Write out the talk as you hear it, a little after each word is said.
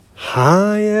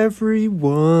Hi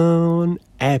everyone,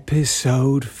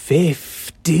 episode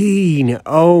 15.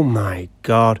 Oh my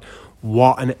god,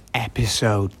 what an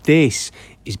episode. This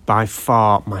is by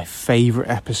far my favourite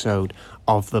episode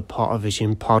of the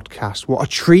Pottervision podcast. What a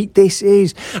treat this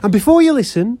is. And before you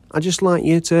listen, I'd just like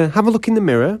you to have a look in the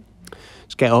mirror.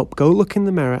 Just get up, go look in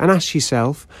the mirror and ask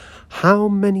yourself, how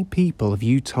many people have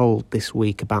you told this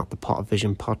week about the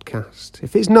Pottervision podcast?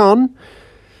 If it's none,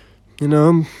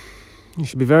 you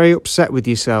should be very upset with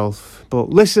yourself.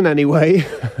 But listen anyway.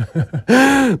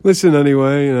 Listen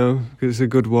anyway, because it's a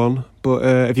good one.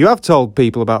 But if you have told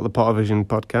people about the Pottervision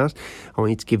podcast, I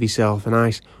want you to give yourself a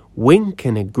nice wink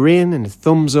and a grin and a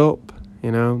thumbs up,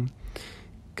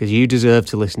 because you deserve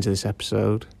to listen to this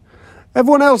episode.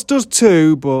 Everyone else does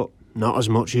too, but not as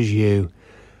much as you.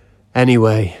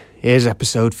 Anyway, here's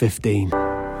episode 15.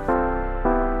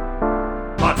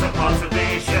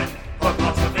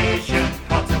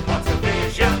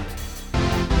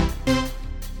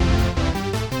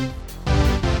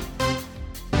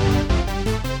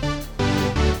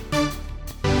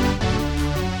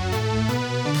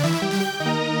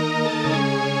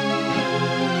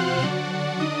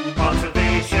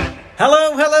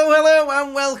 Hello,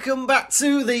 and welcome back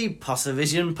to the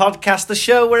Pottervision podcast, the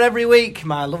show where every week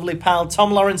my lovely pal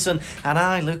Tom Lawrenson and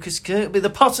I, Lucas Kirkby, the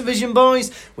Pottervision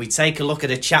boys, we take a look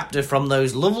at a chapter from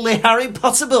those lovely Harry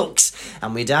Potter books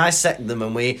and we dissect them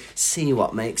and we see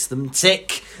what makes them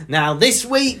tick. Now this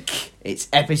week, it's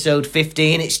episode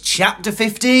 15, it's chapter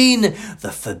 15,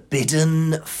 The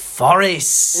Forbidden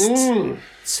Forest.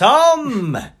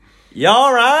 Tom! You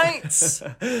alright?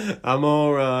 I'm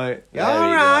alright. You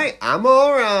alright? I'm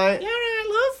alright. You alright,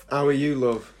 love? How are you,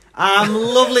 love? I'm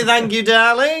lovely, thank you,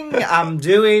 darling. I'm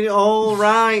doing all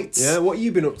right. Yeah, what have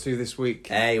you been up to this week?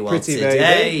 Hey, well, Pretty today,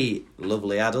 baby.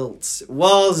 lovely adults,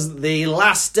 was the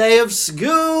last day of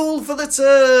school for the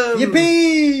term.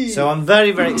 Yippee! So I'm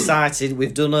very, very excited.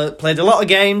 We've played a lot of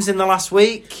games in the last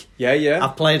week. Yeah.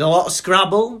 I've played a lot of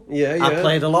Scrabble. Yeah. I've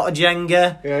played a lot of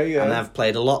Jenga. Yeah. And I've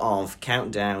played a lot of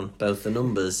Countdown, both the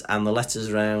numbers and the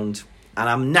letters round. And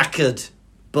I'm knackered,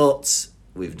 but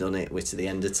we've done it. We're to the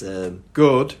end of term.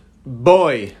 Good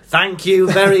boy. Thank you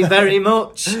very, very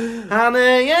much. And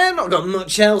not got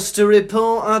much else to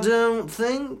report, I don't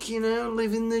think.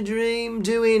 Living the dream,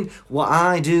 doing what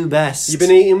I do best. You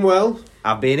been eating well?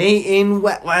 I've been eating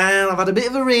well. I've had a bit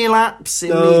of a relapse in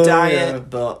my diet,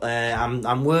 but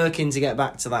I'm working to get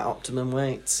back to that optimum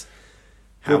weight.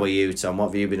 How are you, Tom? What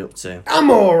have you been up to?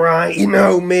 I'm alright, you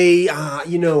know me.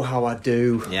 You know how I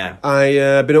do. Yeah.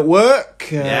 I been at work.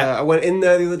 Yeah. I went in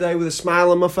there the other day with a smile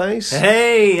on my face.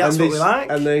 Hey, that's what we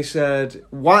like. And they said,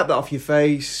 wipe that off your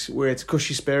face. We're here to cush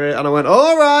your spirit. And I went,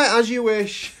 alright, as you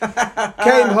wish.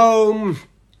 Came home.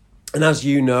 And as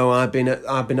you know, I've been at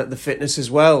the fitness as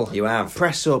well. You have.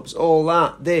 Press ups, all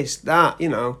that, this, that,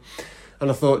 And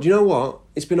I thought, do you know what?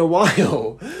 It's been a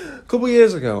while. A couple of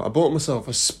years ago, I bought myself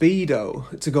a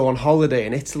Speedo to go on holiday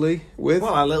in Italy with.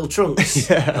 What, like little trunks?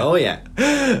 Yeah. Oh, yeah.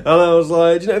 And I was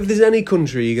like, if there's any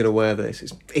country you're going to wear this,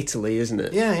 it's Italy, isn't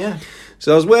it? Yeah.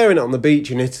 So I was wearing it on the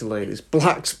beach in Italy, this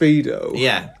black Speedo.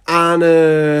 Yeah. And,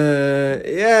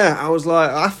 I was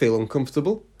like, I feel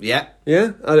uncomfortable. Yeah.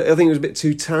 Yeah? I think it was a bit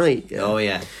too tight. Yeah? Oh,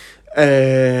 yeah.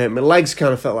 My legs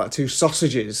kind of felt like two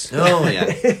sausages. Oh,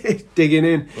 yeah. Digging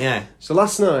in. Yeah. So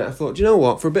last night I thought, do you know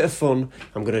what? For a bit of fun,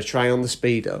 I'm going to try on the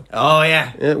Speedo. Oh,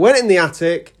 yeah. Went in the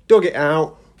attic, dug it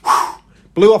out,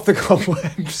 blew off the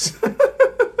cobwebs.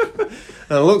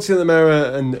 And I looked in the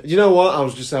mirror and, you know what? I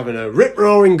was just having a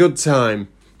rip-roaring good time.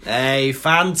 Hey,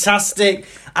 fantastic.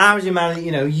 I would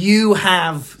imagine, you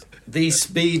have these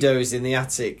Speedos in the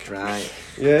attic, right?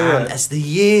 Yeah. And as the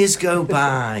years go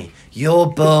by,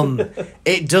 your bum,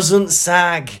 it doesn't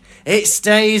sag. It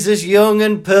stays as young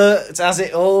and pert as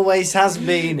it always has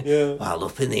been. Yeah. While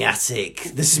up in the attic,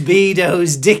 the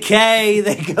Speedos decay.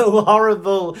 They go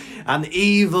horrible and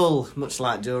evil, much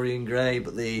like Dorian Gray,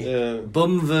 but the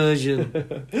bum version.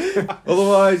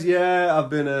 Otherwise, I've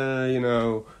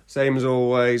been, same as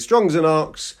always, strong as an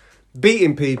ox,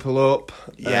 beating people up,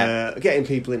 getting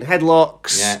people in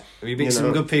headlocks. Yeah. Have you beat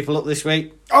some good people up this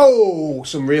week? Oh,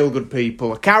 some real good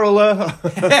people. A caroller.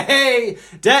 Hey,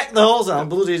 deck the halls, I'll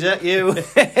bloody deck you.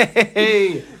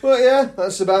 Hey. Well,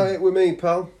 that's about it with me,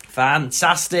 pal.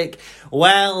 Fantastic.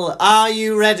 Well, are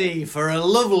you ready for a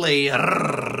lovely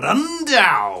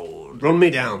rundown? Run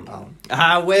me down, pal.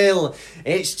 I will.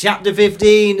 It's chapter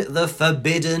 15, The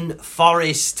Forbidden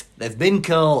Forest. They've been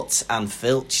caught, and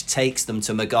Filch takes them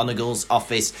to McGonagall's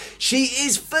office. She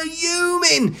is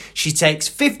fuming. She takes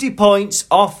 50 points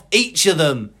off each of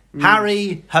them.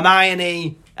 Harry,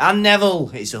 Hermione, and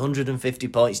Neville. It's 150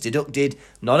 points deducted.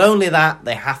 Not only that,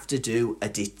 they have to do a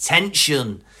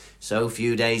detention. So a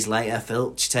few days later,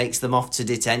 Filch takes them off to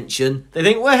detention. They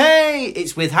think, well, hey,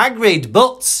 it's with Hagrid,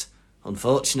 but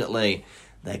unfortunately,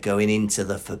 they're going into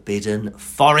the Forbidden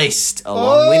Forest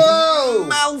along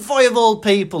with Malfoy of all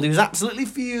people. He was absolutely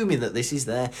fuming that this is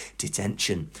their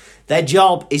detention. Their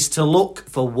job is to look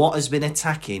for what has been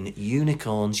attacking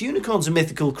unicorns. Unicorns are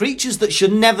mythical creatures that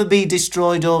should never be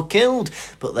destroyed or killed,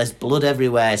 but there's blood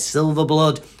everywhere, silver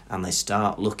blood, and they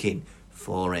start looking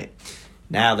for it.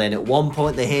 Now then, at one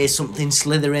point they hear something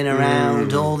slithering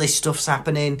around, all this stuff's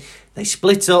happening. They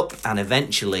split up, and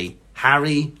eventually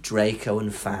Harry, Draco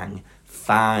and Fang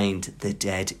find the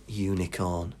dead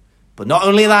unicorn. But not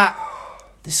only that,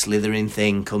 the slithering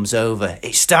thing comes over.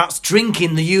 It starts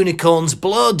drinking the unicorn's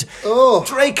blood. Oh.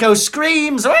 Draco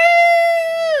screams, "Woo!"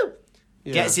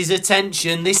 Yeah. Gets his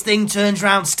attention. This thing turns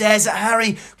round, stares at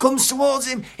Harry, comes towards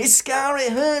him. It's scary,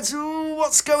 it hurts. Ooh,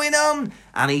 what's going on?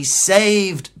 And he's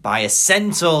saved by a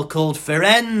centaur called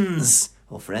Firenze.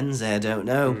 Or Firenze, I don't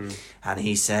know. And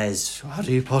he says,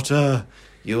 Harry Potter,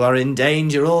 you are in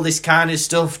danger, all this kind of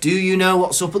stuff. Do you know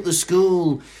what's up at the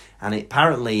school? And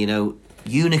apparently,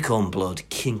 unicorn blood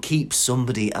can keep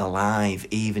somebody alive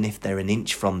even if they're an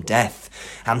inch from death.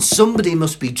 And somebody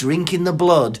must be drinking the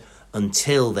blood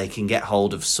until they can get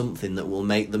hold of something that will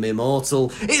make them immortal.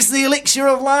 It's the elixir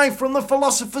of life from the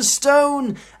Philosopher's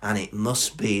Stone. And it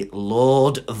must be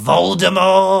Lord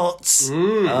Voldemort.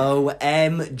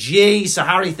 OMG. So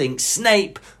Harry thinks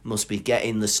Snape must be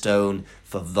getting the stone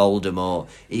for Voldemort.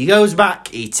 He goes back,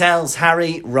 he tells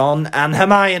Harry, Ron and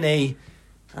Hermione.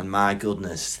 And my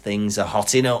goodness, things are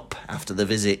hotting up after the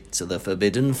visit to the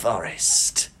Forbidden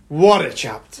Forest. What a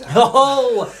chapter.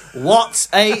 Oh, what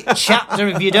a chapter,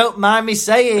 if you don't mind me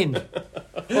saying.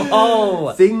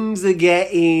 Oh, Things are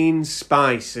getting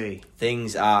spicy.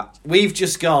 things are... We've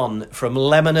just gone from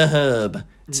lemon a herb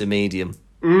to medium.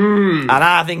 And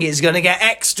I think it's going to get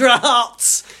extra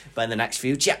hot by the next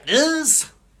few chapters.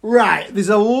 Right, there's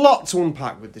a lot to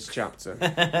unpack with this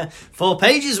chapter. 4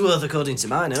 pages worth, according to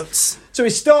my notes. So it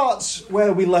starts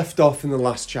where we left off in the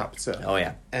last chapter. Oh,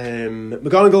 yeah.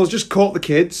 McGonagall's just caught the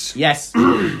kids Yes.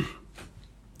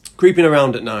 creeping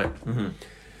around at night.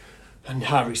 And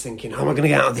Harry's thinking, how am I going to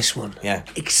get out of this one? Yeah.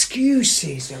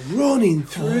 Excuses are running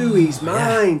through his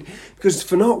mind. Because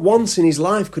for not once in his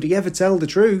life could he ever tell the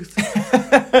truth.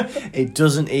 It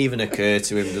doesn't even occur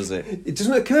to him, does it? It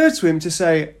doesn't occur to him to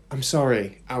say, I'm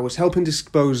sorry, I was helping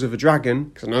dispose of a dragon,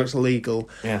 because I know it's illegal,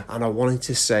 Yeah. and I wanted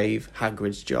to save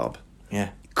Hagrid's job. Yeah.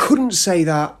 Couldn't say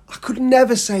that. I could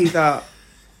never say that.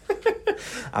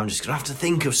 I'm just going to have to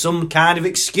think of some kind of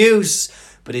excuse.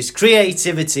 But his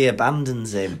creativity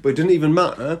abandons him. But it doesn't even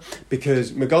matter,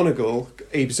 because McGonagall,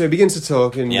 he begins to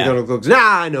talk, and Yeah. McGonagall goes,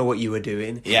 I know what you were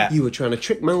doing. Yeah. You were trying to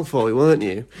trick Malfoy, weren't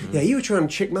you? Yeah, you were trying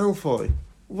to trick Malfoy.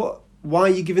 What? Why are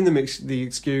you giving them the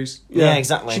excuse? Yeah,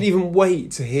 exactly. Shouldn't even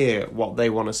wait to hear what they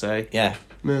want to say. Yeah.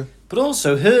 Yeah. But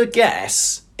also, her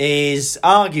guess is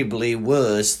arguably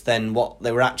worse than what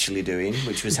they were actually doing,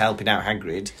 which was helping out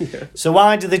Hagrid. Yeah. So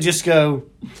why do they just go,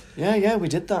 yeah, we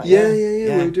did that. Yeah,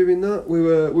 we were doing that. We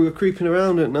were creeping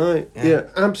around at night. Yeah,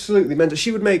 absolutely mental.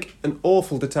 She would make an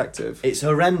awful detective. It's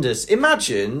horrendous.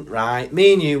 Imagine, right,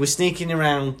 me and you were sneaking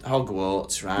around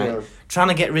Hogwarts, right, Yeah. trying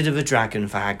to get rid of a dragon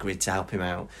for Hagrid to help him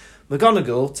out.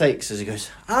 McGonagall takes us and goes,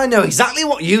 I know exactly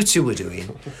what you two were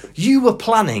doing. You were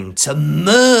planning to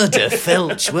murder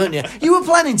Filch, weren't you? You were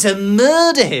planning to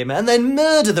murder him and then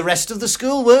murder the rest of the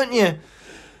school, weren't you?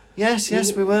 Yes,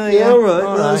 we were, yeah. All right,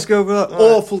 let's go for that. All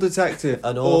right. Awful detective.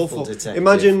 An awful detective.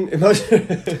 Imagine,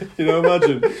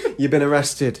 imagine you've been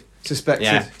arrested,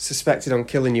 suspected on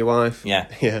killing your wife. Yeah.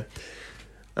 Yeah.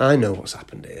 I know what's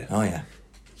happened here. Oh, yeah.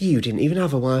 You didn't even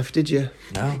have a wife, did you?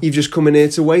 No. You've just come in here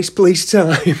to waste police time.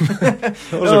 I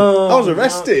was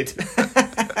arrested.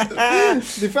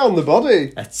 They found the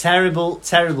body. A terrible,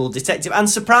 terrible detective. And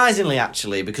surprisingly,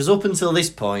 actually, because up until this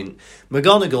point,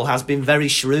 McGonagall has been very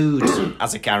shrewd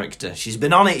as a character. She's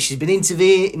been on it. She's been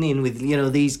intervening with,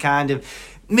 these kind of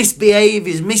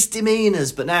misbehaviours,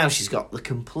 misdemeanours. But now she's got the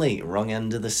complete wrong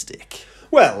end of the stick.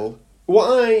 Well,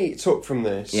 what I took from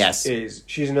this Yes. is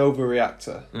she's an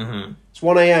overreactor. Mm-hmm. It's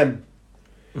 1 a.m.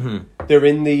 Mm-hmm. They're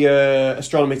in the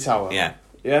astronomy tower. Yeah.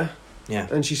 Yeah? Yeah.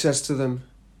 And she says to them,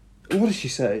 what does she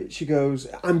say? She goes,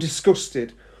 I'm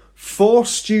disgusted. 4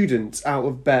 students out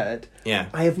of bed. Yeah.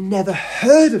 I have never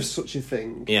heard of such a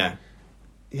thing. Yeah.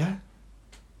 Yeah.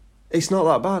 It's not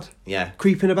that bad. Yeah.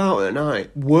 Creeping about at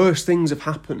night. Worse things have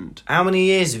happened. How many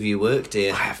years have you worked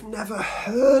here? I have never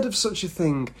heard of such a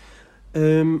thing.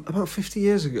 About 50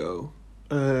 years ago,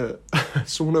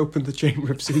 Someone opened the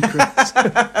Chamber of Secrets.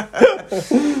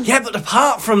 Yeah, but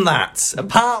apart from that,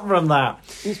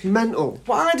 It's mental.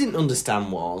 what I didn't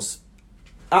understand was,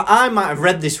 I might have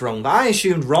read this wrong, but I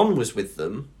assumed Ron was with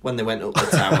them when they went up the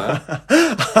tower.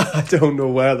 I don't know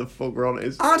where the fuck Ron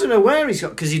is. I don't know where he's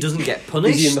got, because he doesn't get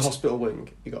punished. Is he in the hospital wing?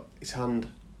 He got his hand.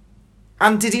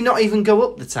 And did he not even go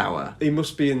up the tower? He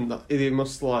must be in that. He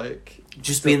must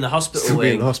Just be in the hospital still be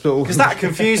wing. in the hospital. Because that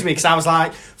confused me, because I was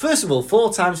like, first of all,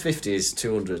 4 times 50 is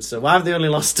 200, so why have they only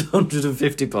lost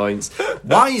 150 points?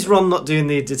 Why is Ron not doing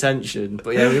the detention?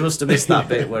 But yeah, we must have missed that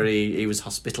bit where he was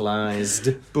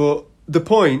hospitalised. But the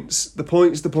points.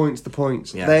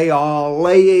 Yeah. They are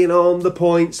laying on the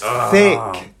points thick.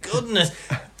 Goodness.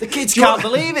 The kids can't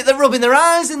believe it. They're rubbing their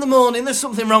eyes in the morning. There's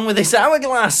something wrong with this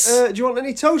hourglass. Do you want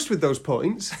any toast with those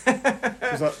points?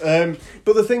 But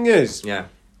the thing is, Yeah.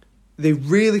 they're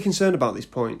really concerned about these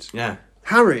points. Yeah.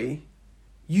 Harry,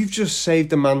 you've just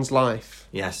saved a man's life.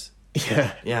 Yes.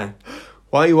 Yeah. Yeah.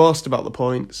 Why are you asked about the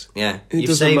points? Yeah. It You've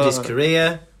doesn't saved his matter.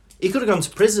 career. He could have gone to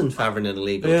prison for having an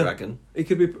illegal dragon. It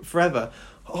could be forever.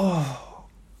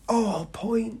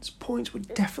 Points. We're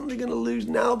definitely going to lose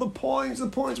now. The points.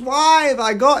 Why have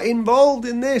I got involved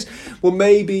in this? Well,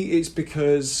 maybe it's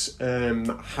because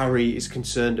Harry is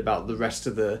concerned about the rest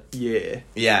of the year.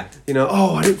 Yeah. You know,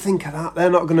 I didn't think of that. They're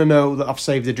not going to know that I've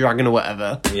saved the dragon or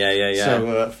whatever. Yeah.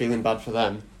 So, feeling bad for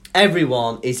them.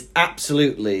 Everyone is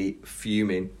absolutely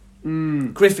fuming.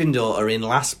 Gryffindor are in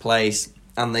last place,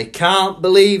 and they can't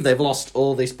believe they've lost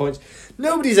all these points.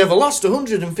 Nobody's ever lost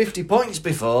 150 points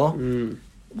before.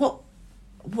 What?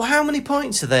 How many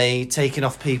points are they taking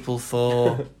off people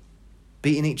for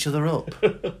beating each other up?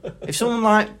 If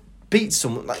someone beats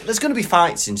someone, there's going to be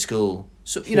fights in school.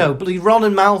 So bloody Ron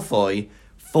and Malfoy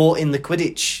fought in the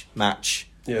Quidditch match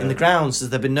in the grounds. Has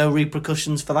there been no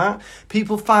repercussions for that?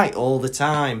 People fight all the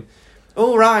time.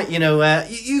 All right,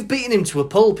 you've beaten him to a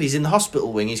pulp. He's in the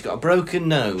hospital wing. He's got a broken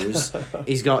nose.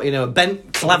 He's got, a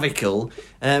bent clavicle.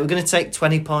 We're going to take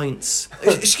 20 points.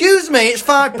 Excuse me, it's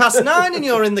 9:05 and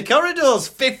you're in the corridors.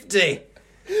 50.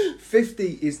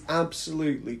 50 is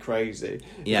absolutely crazy.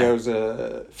 Yeah. It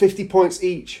goes 50 points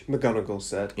each, McGonagall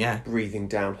said. Yeah. Breathing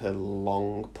down her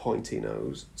long, pointy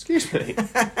nose. Excuse me.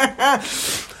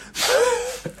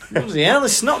 Yeah,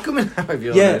 there's snot coming out of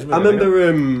your Yeah, nose. I remember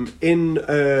in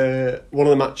one of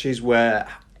the matches where...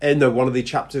 one of the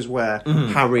chapters where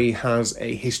Harry has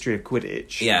a history of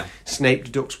Quidditch. Yeah. Snape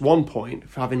deducts 1 point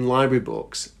for having library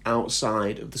books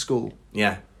outside of the school.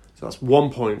 Yeah. So that's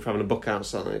 1 point for having a book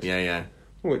outside. Yeah.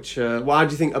 Which, why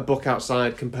do you think a book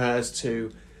outside compares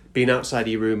to being outside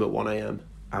your room at 1 a.m?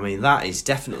 I mean, that is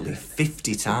definitely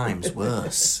 50 times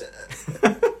worse.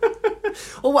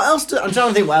 Well, what else? I'm trying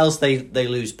to think what else they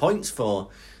lose points for.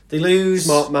 They lose...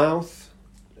 Smart mouth.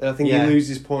 I think Yeah. he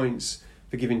loses points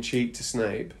for giving cheek to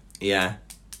Snape. Yeah.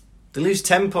 They lose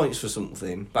 10 points for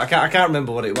something, but I can't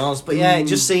remember what it was. But yeah, it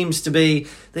just seems to be...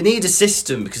 They need a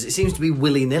system because it seems to be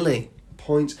willy-nilly.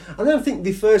 Points. And then I think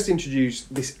they first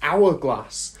introduced this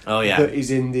hourglass. Oh, yeah. That is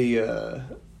in the...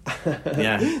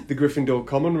 Yeah. the Gryffindor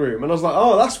common room. And I was like,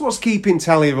 that's what's keeping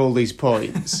tally of all these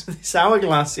points. This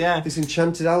hourglass, yeah. This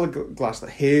enchanted hourglass that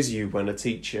hears you when a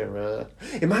teacher...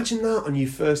 Imagine that on your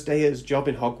first day as job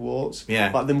in Hogwarts.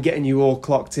 Yeah. Like them getting you all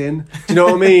clocked in. Do you know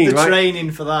what I mean? The Like,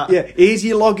 training for that. yeah, here's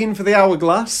your login for the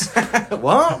hourglass.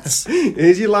 What?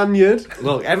 Here's your lanyard.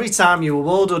 Look, every time you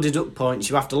award or deduct points,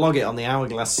 you have to log it on the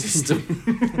hourglass system.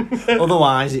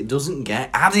 Otherwise, it doesn't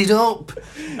get added up.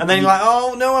 And then you're like,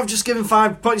 oh no, I've just given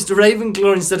 5 points to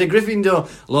Ravenclaw instead of Gryffindor.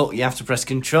 Look, you have to press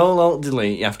Control Alt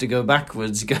Delete. You have to go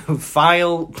backwards. Go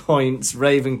File Points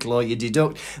Ravenclaw. You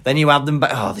deduct. Then you add them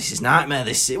back. Oh, this is nightmare.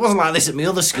 It wasn't like this at my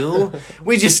other school.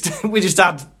 We just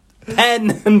had pen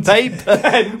and paper.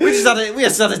 We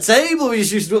just had a table. We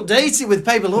just used to update it with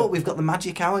paper. Look, we've got the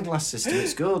magic hourglass system.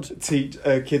 It's good.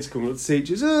 Kids come up to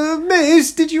teachers.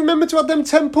 Miss, did you remember to add them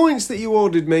 10 points that you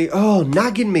ordered me? Oh,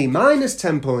 nagging me. Minus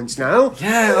 10 points now.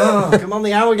 Yeah, come on,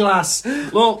 the hourglass.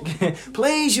 Look,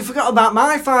 please, you forgot about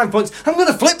my 5 points. I'm going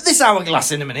to flip this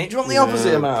hourglass in a minute. Do you want the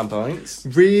opposite amount of points?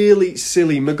 Really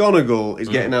silly. McGonagall is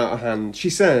getting out of hand.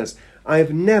 She says, I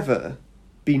have never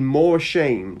been more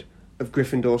ashamed of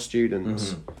Gryffindor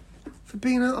students for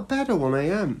being out of bed at 1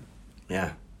 a.m.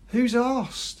 Yeah. Who's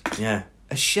asked? Yeah.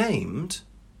 Ashamed?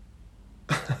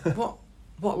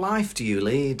 What life do you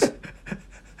lead?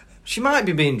 She might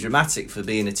be being dramatic for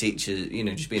being a teacher,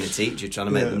 just being a teacher, trying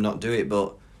to make them not do it,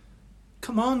 but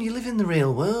come on, you live in the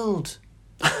real world.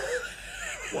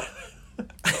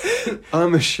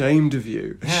 I'm ashamed of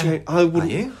you. Yeah. I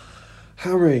wouldn't. Are you?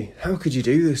 Harry, how could you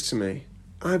do this to me?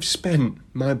 I've spent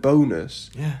my bonus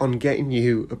Yeah. on getting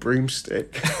you a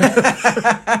broomstick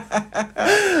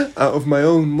out of my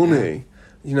own money.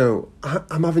 You know,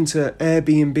 I'm having to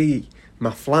Airbnb my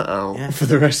flat out for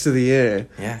the rest of the year,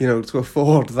 you know, to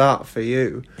afford that for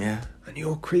you. Yeah. And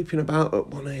you're creeping about at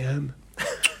 1 a.m.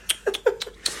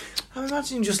 I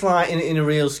imagine just like in a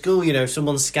real school, you know,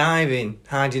 someone skiving,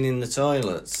 hiding in the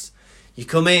toilets. You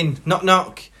come in, knock,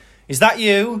 knock. Is that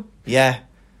you? Yeah.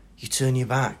 You turn your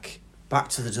back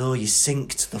to the door, you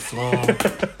sink to the floor.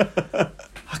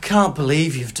 I can't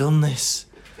believe you've done this.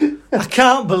 I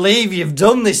can't believe you've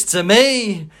done this to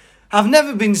me. I've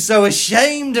never been so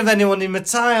ashamed of anyone in my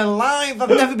entire life. I've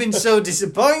never been so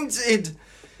disappointed.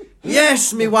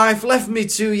 Yes, my wife left me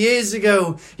 2 years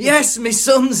ago. Yes, my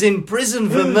son's in prison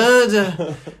for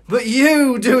murder. But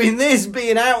you doing this,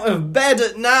 being out of bed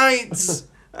at night.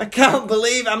 I can't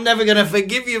believe I'm never going to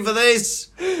forgive you for this.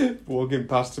 Walking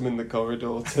past him in the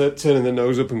corridor, turning the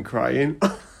nose up and crying.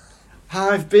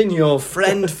 I've been your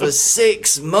friend for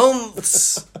 6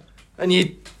 months. And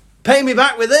you pay me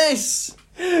back with this.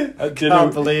 At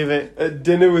Can't believe it. At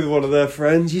dinner with one of their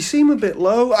friends. You seem a bit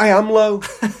low. I am low.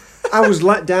 I was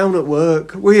let down at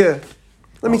work. Were you?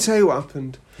 Let me tell you what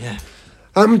happened. Yeah.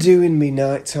 I'm doing me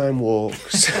nighttime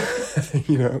walks,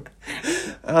 you know,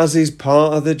 as is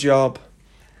part of the job.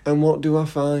 And what do I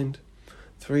find?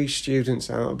 3 students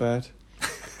out of bed.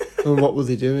 And what were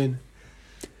they doing?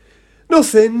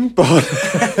 Nothing, but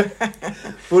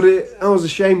I was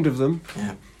ashamed of them.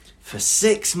 Yeah. For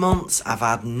 6 months, I've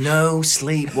had no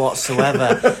sleep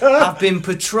whatsoever. I've been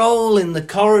patrolling the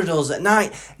corridors at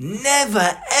night,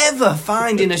 never ever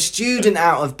finding a student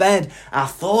out of bed. I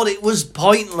thought it was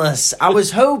pointless. I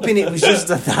was hoping it was just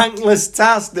a thankless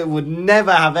task that would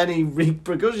never have any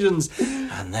repercussions.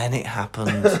 And then it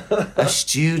happened. A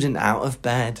student out of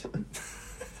bed.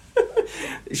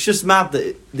 It's just mad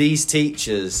that these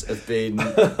teachers have been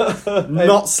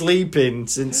not sleeping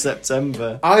since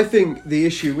September. I think the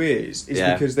issue is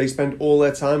Yeah. because they spend all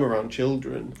their time around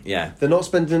children. Yeah. They're not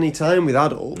spending any time with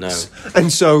adults. No.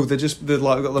 And so they're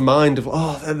like got the mind of,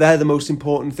 they're the most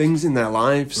important things in their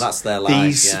lives. That's their life,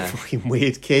 These yeah. fucking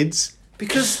weird kids.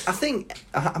 Because I think,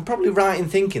 I'm probably right in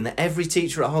thinking that every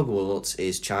teacher at Hogwarts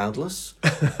is childless,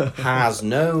 has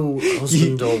no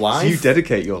husband or wife. You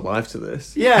dedicate your life to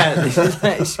this. Yeah,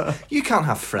 you can't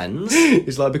have friends.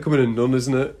 It's like becoming a nun,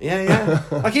 isn't it? Yeah.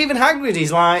 Like even Hagrid,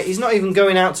 he's not even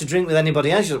going out to drink with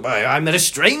anybody else. He's like, well, I met a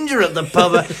stranger at the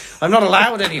pub. I'm not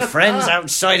allowed any friends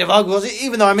outside of Hogwarts.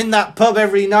 Even though I'm in that pub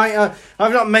every night,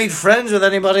 I've not made friends with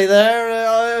anybody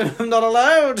there. I'm not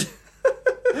allowed.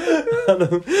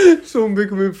 Someone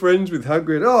becoming friends with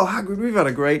Hagrid. Oh, Hagrid, we've had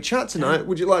a great chat tonight.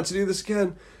 Would you like to do this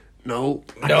again? No.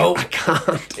 I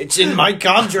can't. It's in my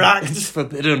contract. It's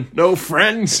forbidden. No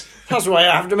friends. That's why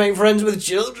I have to make friends with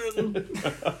children.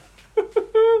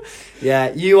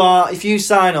 Yeah, you are. If you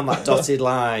sign on that dotted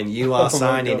line, you are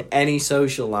signing any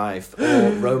social life or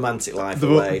romantic life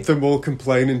away. Them all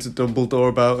complaining to Dumbledore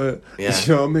about it. Yeah.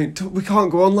 You know what I mean? We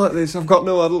can't go on like this. I've got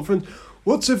no adult friends.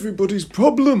 What's everybody's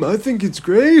problem? I think it's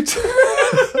great.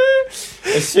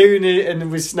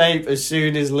 With Snape, as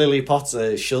soon as Lily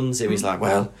Potter shuns him, he's like,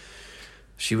 well,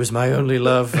 she was my only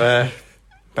love.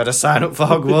 Better sign up for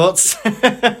Hogwarts.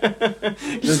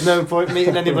 There's no point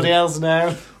meeting anybody else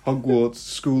now. Hogwarts,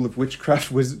 School of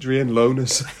Witchcraft, Wizardry and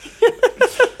Loners.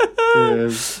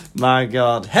 My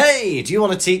God. Hey, do you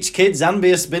want to teach kids and be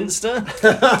a spinster?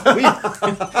 we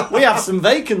have some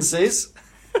vacancies.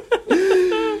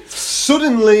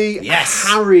 Suddenly, Yes.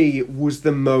 Harry was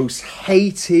the most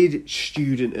hated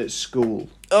student at school.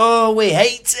 Oh, we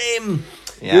hate him.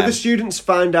 The other students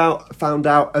found out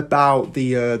about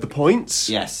the points.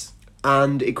 Yes.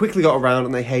 And it quickly got around,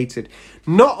 and they hated.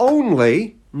 Not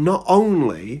only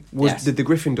Yes. did the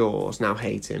Gryffindors now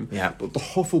hate him, Yeah. but the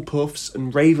Hufflepuffs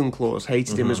and Ravenclaws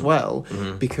hated him as well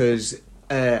because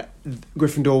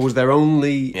Gryffindor was their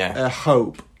only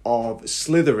hope of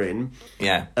Slytherin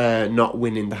not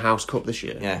winning the House Cup this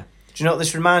year. Yeah. Do you know what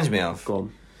this reminds me of? Go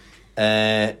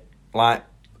on. Like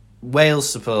Wales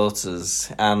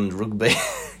supporters and rugby.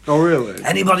 Oh, really?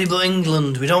 Anybody but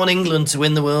England. We don't want England to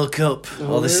win the World Cup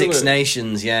or the Six really?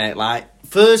 Nations. Yeah,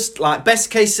 best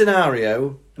case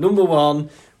scenario, number 1,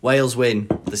 Wales win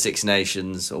the Six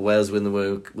Nations or Wales win the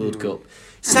World Cup.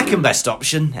 Second best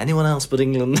option, anyone else but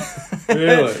England.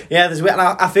 Really? Yeah,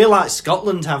 I feel like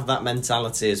Scotland have that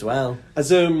mentality as well. I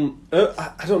don't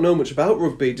know much about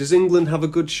rugby. Does England have a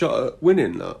good shot at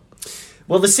winning that?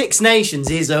 Well, the Six Nations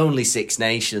is only Six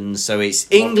Nations, so it's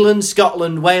England,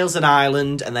 Scotland, Wales and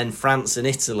Ireland, and then France and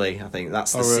Italy. I think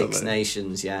that's the Six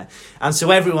Nations, yeah. And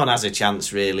so everyone has a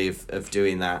chance, really, of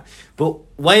doing that. But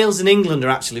Wales and England are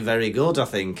actually very good, I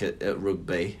think, at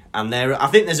rugby. And I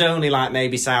think there's only, like,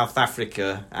 maybe South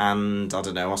Africa and, I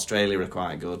don't know, Australia are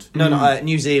quite good. No,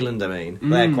 New Zealand, I mean.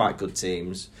 They're quite good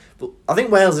teams. But I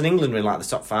think Wales and England are in, like, the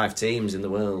top 5 teams in the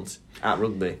world at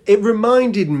rugby. It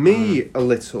reminded me a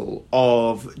little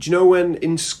of, do you know when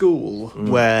in school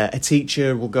where a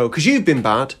teacher will go, because you've been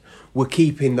bad, we're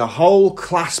keeping the whole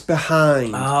class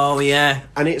behind. Oh, yeah.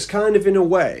 And it's kind of in a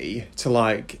way to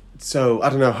like, so I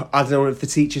don't know if the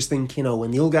teacher's thinking,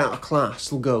 when they all get out of class,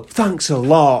 they'll go, thanks a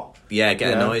lot. Yeah,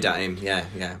 get annoyed at him,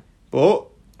 yeah. But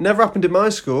never happened in my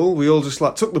school. We all just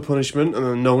like took the punishment and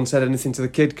then no one said anything to the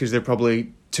kid because they're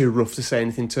probably too rough to say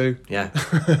anything to. Yeah.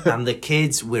 And the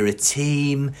kids, we're a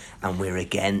team and we're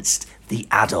against the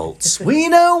adults. We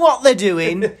know what they're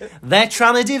doing. They're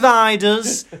trying to divide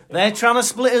us. They're trying to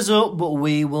split us up, but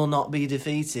we will not be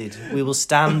defeated. We will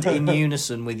stand in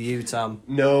unison with you, Tom.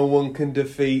 No one can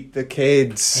defeat the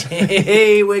kids.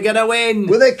 Hey, we're going to win.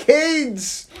 We're the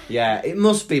kids. Yeah, it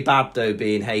must be bad, though,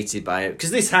 being hated by it.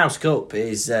 Because this House Cup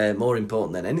is more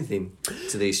important than anything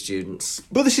to these students.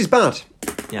 But this is bad.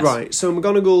 Yes. Right, so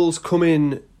McGonagall's come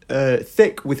in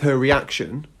thick with her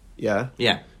reaction. Yeah.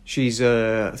 Yeah. She's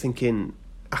thinking,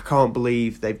 I can't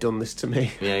believe they've done this to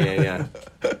me. Yeah.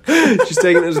 She's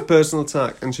taking it as a personal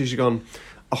attack, and she's gone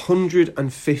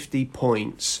 150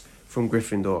 points from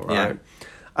Gryffindor, right? Yeah.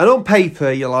 And on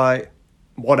paper, you're like,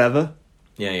 whatever.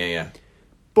 Yeah.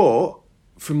 But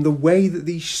from the way that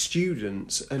these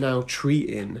students are now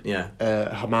treating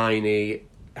Hermione,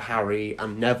 Harry,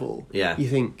 and Neville, you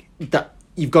think that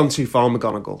you've gone too far,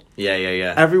 McGonagall. Yeah.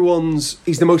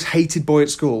 He's the most hated boy at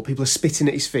school. People are spitting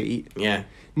at his feet. Yeah.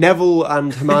 Neville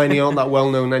and Hermione aren't that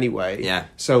well known anyway. Yeah.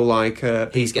 So, like...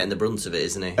 he's getting the brunt of it,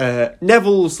 isn't he?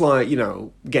 Neville's, like,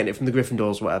 getting it from the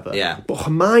Gryffindors, whatever. Yeah. But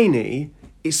Hermione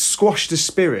is squashed a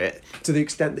spirit to the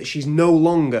extent that she's no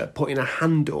longer putting a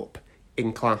hand up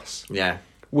in class. Yeah.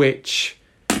 Which,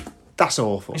 that's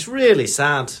awful. It's really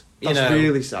sad. That's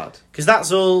really sad. Because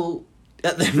that's all...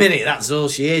 At the minute, that's all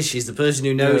she is. She's the person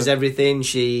who knows everything.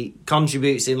 She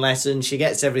contributes in lessons. She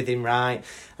gets everything right.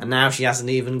 And now she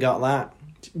hasn't even got that.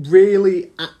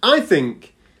 Really, I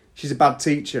think she's a bad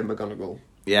teacher, McGonagall.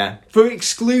 Yeah. For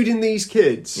excluding these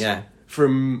kids Yeah.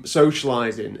 from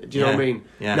socialising. Do you know what I mean?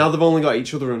 Yeah. Now they've only got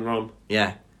each other and Ron.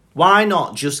 Yeah. Why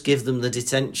not just give them the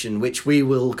detention, which we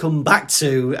will come back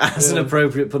to as an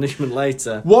appropriate punishment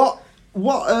later? What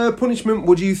punishment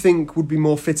would you think would be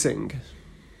more fitting?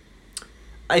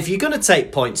 If you're going to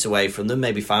take points away from them,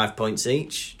 maybe 5 points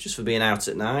each, just for being out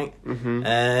at night.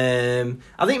 Mm-hmm.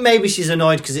 I think maybe she's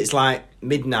annoyed because it's like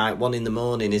midnight, 1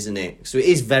 a.m, isn't it? So it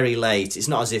is very late. It's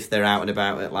not as if they're out and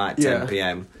about at like 10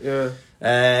 p.m. Yeah.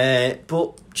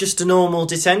 But just a normal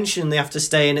detention. They have to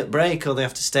stay in at break or they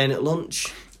have to stay in at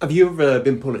lunch. Have you ever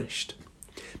been punished?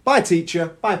 By a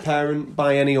teacher, by a parent,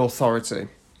 by any authority?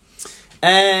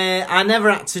 I never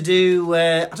had to do...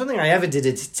 I don't think I ever did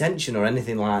a detention or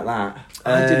anything like that.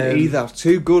 I didn't either.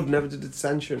 Too good, never did a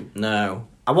detention. No.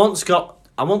 I once got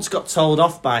told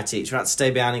off by a teacher. I had to stay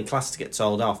behind in class to get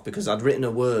told off because I'd written a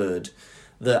word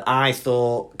that I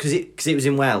thought... Because it was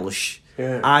in Welsh.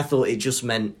 Yeah. I thought it just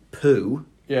meant poo.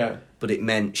 Yeah. But it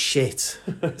meant shit.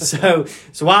 so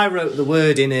I wrote the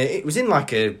word in it was in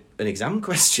like an exam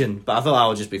question, but I thought I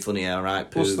would just be funny, alright,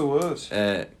 poo. What's the word?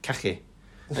 Khaki.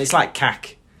 And it's like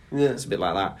cack. Yeah. It's a bit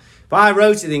like that. But I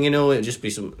wrote it thinking, it'd just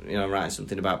be writing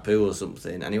something about poo or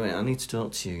something. And he went, I need to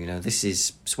talk to you, this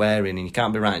is swearing and you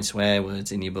can't be writing swear words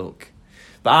in your book.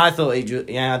 But I thought I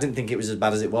didn't think it was as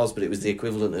bad as it was, but it was the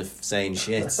equivalent of saying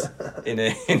shit in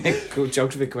a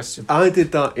geography question. I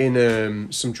did that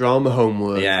in some drama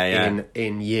homework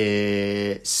in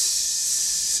year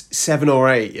 7 or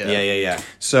 8. Yeah.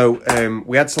 So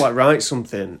we had to write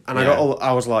something, and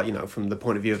I was like, from the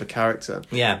point of view of a character.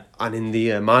 Yeah. And in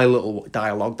the my little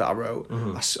dialogue that I wrote,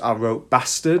 I wrote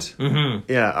bastard.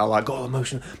 Mm-hmm. Yeah, I all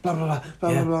emotional, blah blah blah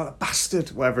blah blah blah, bastard,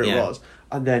 whatever it was.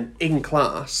 And then in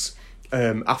class,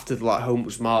 after the homework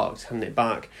was marked, handing it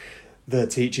back, the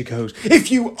teacher goes, "If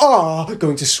you are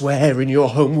going to swear in your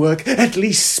homework, at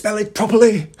least spell it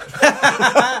properly."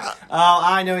 Oh,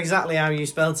 I know exactly how you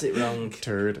spelt it wrong.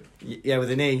 Turd. Yeah, with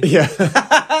an E. Yeah.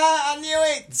 I knew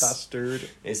it. Bastard.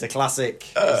 It's a classic.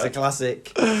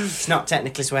 It's not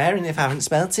technically swearing if I haven't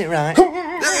spelt it right. How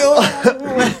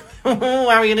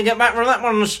are you going to get back from that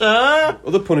one, sir?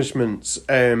 Other punishments.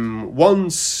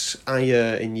 Once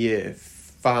in year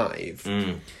 5,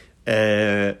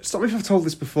 stop me if I've told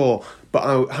this before, but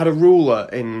I had a ruler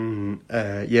in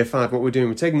year 5. What we're doing,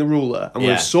 we're taking the ruler and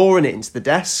we're sawing it into the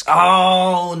desk.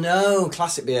 Oh no,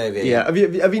 classic behaviour. Yeah,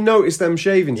 have you noticed them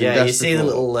shaving to the desk? Yeah, you see before? the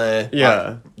little like,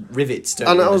 rivets. Don't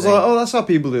And you, I was like, oh, that's how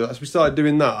people do that. So we started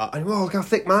doing that. And look how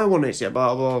thick my one is. Yeah,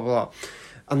 blah blah blah.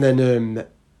 And then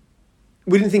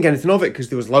we didn't think anything of it because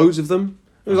there was loads of them.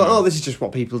 It was like, oh, this is just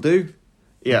what people do.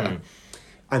 Yeah. Mm-hmm.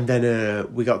 And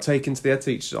then we got taken to the head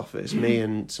teacher's office, me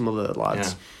and some other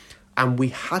lads, and we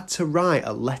had to write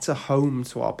a letter home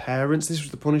to our parents. This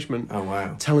was the punishment. Oh,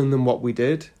 wow. Telling them what we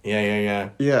did. Yeah.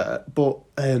 Yeah, but,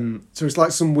 so it's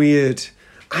like some weird,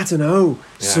 I don't know,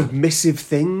 submissive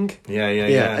thing.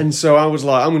 Yeah. And so I was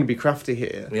like, I'm going to be crafty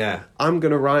here. Yeah. I'm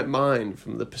going to write mine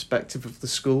from the perspective of the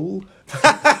school.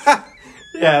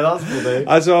 Yeah, that's funny.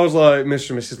 And so I was like,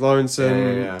 Mr. and Mrs.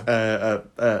 Lawrenson,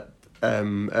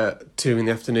 2 in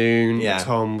the afternoon. Yeah.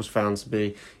 Tom was found to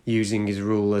be using his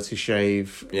ruler to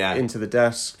shave into the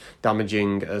desk,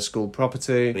 damaging school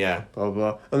property. Yeah. Blah,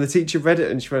 blah, blah. And the teacher read it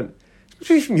and she went,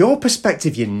 from your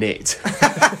perspective, you nit.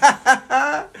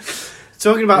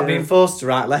 Talking about being forced to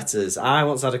write letters, I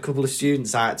once had a couple of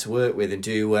students I had to work with and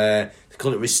do, they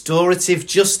call it restorative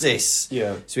justice.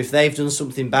 Yeah. So if they've done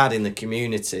something bad in the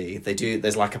community,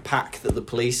 there's like a pack that the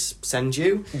police send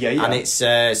you. Yeah. And it's,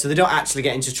 so they don't actually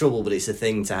get into trouble, but it's a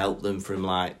thing to help them from,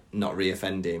 like, not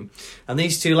reoffending. And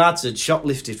these 2 lads had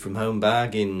shoplifted from Home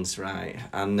Bargains, right?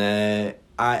 And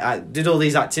I did all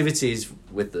these activities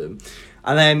with them.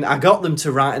 And then I got them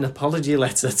to write an apology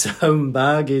letter to Home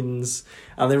Bargains.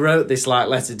 And they wrote this like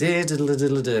letter, dear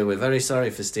diddle-diddle-do, we're very sorry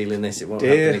for stealing this, it won't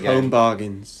happen again. Dear Home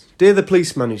Bargains. Dear the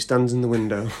policeman who stands in the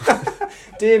window.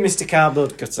 Dear Mr.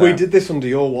 Cardboard Cutter. We did this under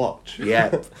your watch.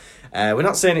 Yep. We're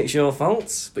not saying it's your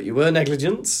fault, but you were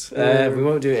negligent. We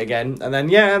won't do it again. And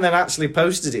then actually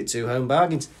posted it to Home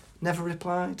Bargains. Never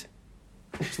replied.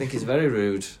 I think it's very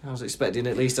rude. I was expecting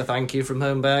at least a thank you from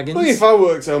Home Bargains. Well, if I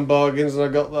worked on Bargains and I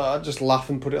got that, I'd just laugh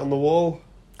and put it on the wall.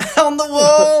 On the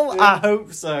wall? I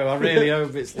hope so. I really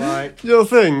hope it's like... You don't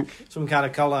think? Some kind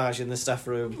of collage in the staff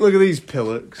room. Look at these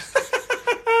pillocks.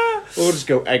 We'll just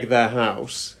go egg their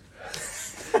house.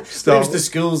 There's the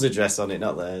school's address on it,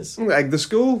 not theirs. Egg the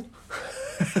school.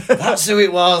 That's who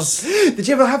it was. Did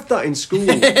you ever have that in school?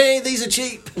 Hey, these are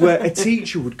cheap. Where a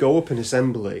teacher would go up in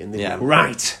assembly and they'd go,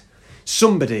 right,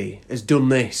 somebody has done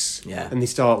this. Yeah. And they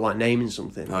start like naming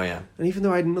something. Oh, yeah. And even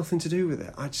though I had nothing to do with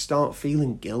it, I'd start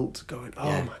feeling guilt, going,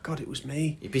 oh my God, it was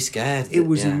me. You'd be scared. It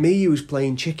was me who was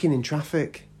playing chicken in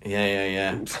traffic.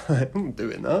 Yeah. I'm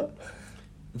doing that.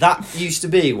 That used to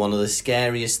be one of the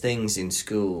scariest things in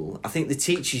school. I think the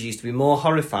teachers used to be more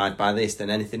horrified by this than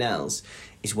anything else,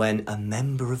 is when a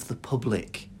member of the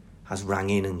public has rang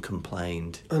in and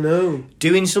complained. I know.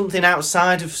 Doing something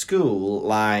outside of school,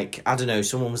 like, I don't know,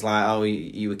 someone was like, oh,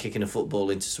 you were kicking a football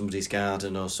into somebody's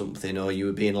garden or something, or you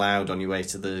were being loud on your way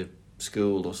to the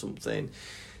school or something.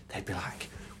 They'd be like,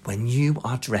 when you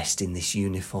are dressed in this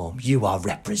uniform, you are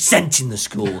representing the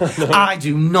school. I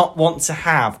do not want to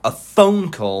have a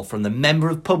phone call from the member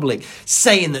of public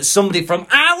saying that somebody from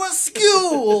our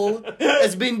school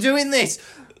has been doing this.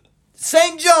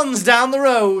 St. John's down the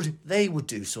road, they would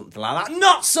do something like that.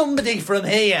 Not somebody from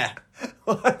here.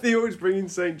 Why are they always bringing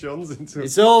St. John's into it?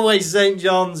 It's always St.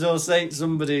 John's or St.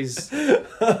 somebody's. It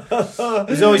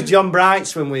was always John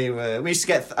Bright's when we used to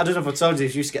get, I don't know if I told you,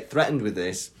 we used to get threatened with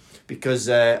this. Because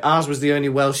ours was the only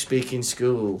Welsh-speaking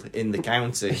school in the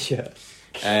county,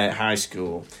 high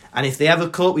school. And if they ever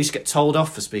caught, we used to get told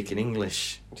off for speaking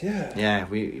English. Yeah. Yeah,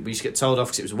 we used to get told off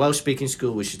because it was a Welsh-speaking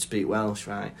school, we should speak Welsh,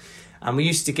 right? And we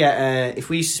used to get, if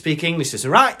we used to speak English, they said,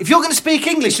 right, if you're going to speak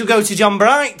English, you'll go to John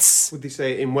Bright's. Would they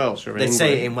say it in Welsh or in They'd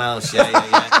say it in Welsh,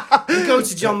 yeah. You go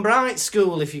to John Bright's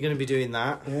school if you're going to be doing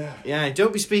that. Yeah. Yeah,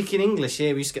 don't be speaking English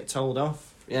here, we used to get told off.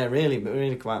 Yeah,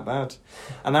 really quite bad.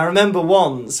 And I remember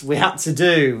once we had to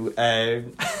do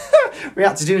an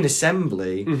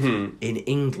assembly in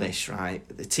English,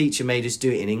 right? The teacher made us do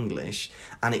it in English,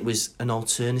 and it was an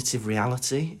alternative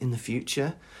reality in the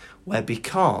future, where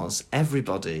because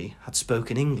everybody had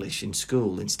spoken English in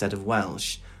school instead of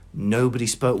Welsh, nobody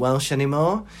spoke Welsh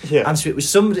anymore. Yeah. And so it was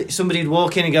somebody'd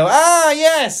walk in and go,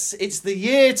 yes, it's the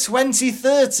year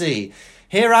 2030.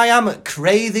 Here I am at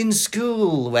Crathing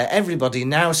School, where everybody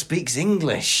now speaks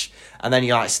English. And then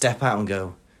you like step out and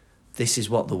go, this is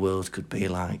what the world could be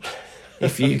like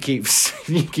if you keep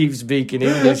speaking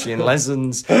English in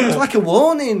lessons. It's like a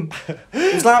warning.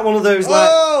 It's like one of those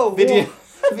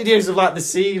videos of like the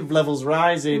sea levels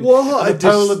rising. What and a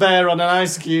polar bear on an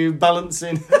ice cube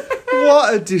balancing.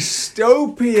 What a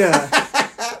dystopia.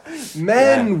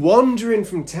 Men wandering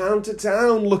from town to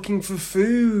town looking for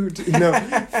food,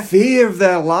 fear of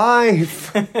their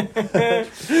life.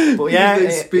 But yeah, they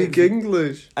speak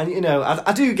English. And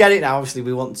I do get it now. Obviously,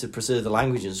 we want to preserve the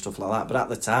language and stuff like that. But at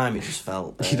the time, it just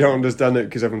felt you don't understand it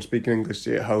because everyone's speaking English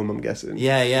to you at home. I'm guessing.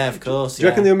 Yeah, of course. Do you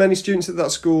reckon there were many students at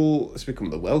that school? It's become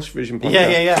the Welsh Vision podcast.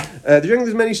 Yeah. Do you reckon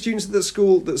there's many students at that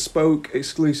school that spoke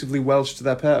exclusively Welsh to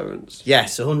their parents?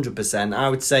 Yes, 100%. I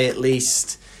would say at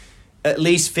least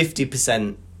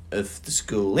 50% of the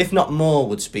school, if not more,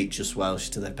 would speak just Welsh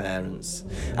to their parents.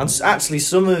 And actually,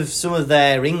 some of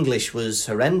their English was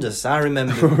horrendous. I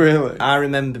remember. Really? I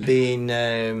remember being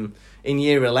in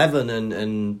year 11,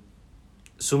 and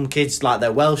some kids, like,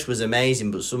 their Welsh was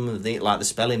amazing, but some of the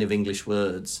spelling of English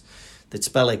words, they'd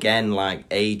spell again like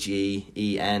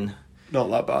AGEN. Not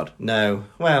that bad. No.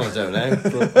 Well, I don't know.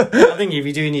 But I think if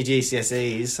you're doing your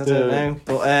GCSEs, I don't know.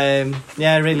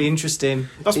 But, really interesting.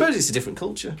 I suppose it's a different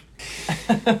culture.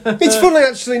 It's funny,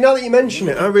 actually, now that you mention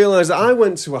it, I realise that I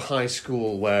went to a high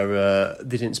school where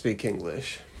they didn't speak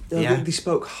English. They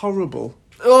spoke horrible.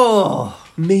 Oh!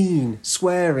 Mean,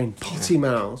 swearing, potty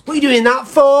mouths. What are you doing that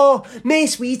for?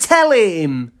 Miss, will you tell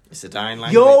him? It's a dying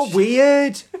language. You're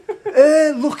weird.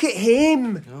 Look at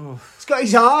him. Oh. He's got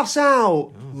his arse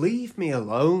out. Leave me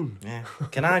alone. Yeah.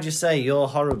 Can I just say, you're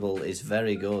horrible is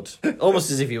very good. Almost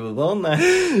as if you were born there.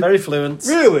 Very fluent.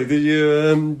 Really?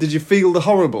 Did you feel the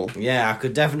horrible? Yeah, I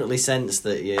could definitely sense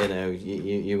that,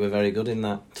 you were very good in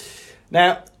that.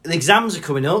 Now, the exams are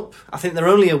coming up. I think they're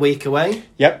only a week away.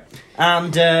 Yep.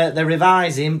 And they're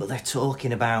revising, but they're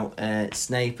talking about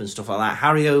Snape and stuff like that.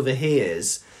 Harry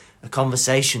overhears a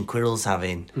conversation Quirrell's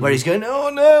having, where he's going, "Oh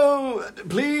no,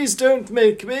 please don't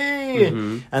make me."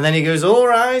 Mm-hmm. And then he goes, all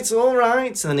right.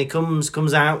 And then he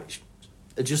comes out,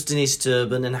 adjusting his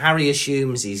turban, and Harry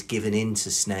assumes he's given in to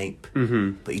Snape.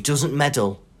 Mm-hmm. But he doesn't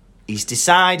meddle. He's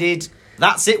decided,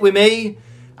 that's it with me.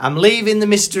 I'm leaving the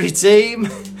mystery team.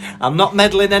 I'm not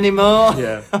meddling anymore.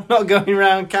 Yeah. I'm not going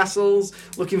around castles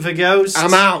looking for ghosts.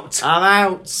 I'm out.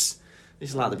 This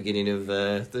is like the beginning of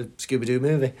the Scooby-Doo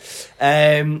movie.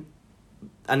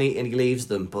 And he leaves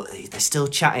them, but they're still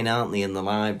chatting, aren't they, in the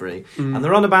library? Mm. And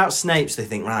they're on about Snape, so they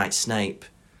think, right, Snape,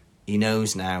 he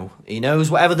knows now. He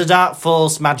knows whatever the Dark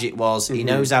Force magic was. Mm-hmm. He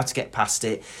knows how to get past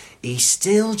it. He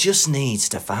still just needs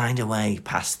to find a way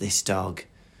past this dog.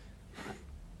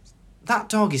 That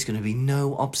dog is going to be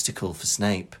no obstacle for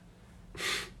Snape.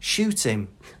 Shoot him.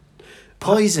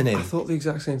 Poison him. I thought the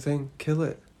exact same thing. Kill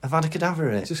it. Avada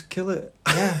Kedavra it. Just kill it.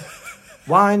 Yeah.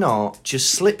 Why not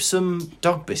just slip some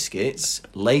dog biscuits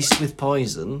laced with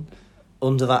poison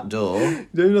under that door,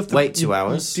 wait 2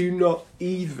 hours. You do not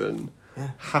even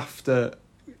have to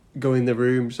go in the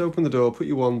room. Just open the door, put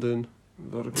your wand in.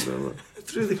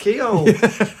 Through the keyhole.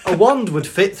 A wand would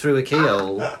fit through a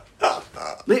keyhole.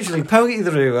 Literally, poke it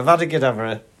through, Avada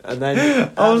Kedavra, and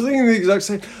then... I was thinking the exact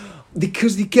same.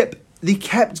 Because they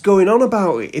kept going on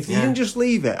about it. If they didn't just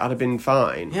leave it, I'd have been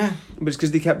fine. Yeah. But it's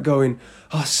because they kept going,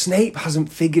 Snape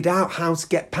hasn't figured out how to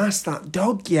get past that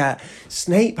dog yet.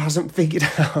 Snape hasn't figured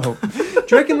out. Do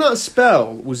you reckon that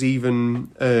spell was even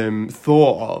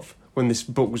thought of when this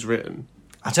book was written?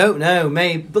 I don't know,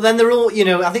 maybe. But then they're all,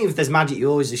 I think if there's magic, you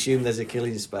always assume there's a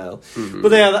killing spell. Mm-hmm.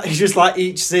 But it's just like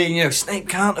each scene, Snape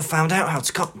can't have found out how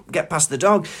to get past the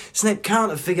dog. Snape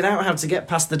can't have figured out how to get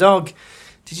past the dog.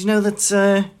 Did you know that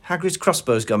Hagrid's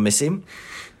crossbow's gone missing?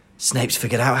 Snape's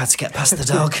figured out how to get past the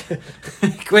dog.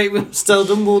 Wait, we must tell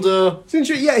Dumbledore.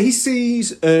 Yeah, he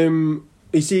sees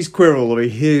Quirrell, or he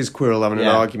hears Quirrell having an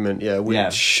argument,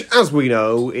 which, as we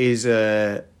know, is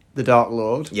the Dark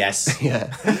Lord. Yes.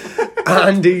 Yeah.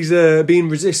 And he's being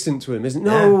resistant to him, isn't he?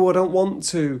 No, I don't want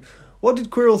to. What did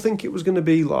Quirrell think it was going to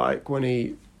be like when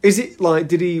he... Is it like,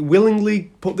 did he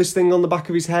willingly put this thing on the back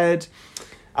of his head?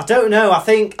 I don't know. I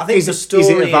think the story is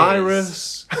it a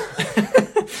virus?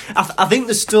 I think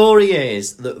the story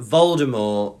is that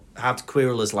Voldemort had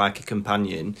Quirrell as like a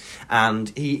companion, and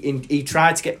he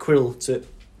tried to get Quirrell to,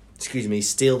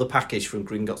 steal the package from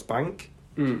Gringotts Bank.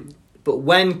 Mm. But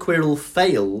when Quirrell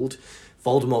failed,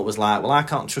 Voldemort was like, well, I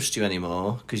can't trust you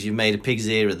anymore because you've made a pig's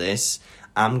ear of this.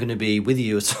 I'm going to be with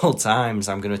you at all times.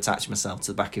 I'm going to attach myself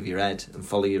to the back of your head and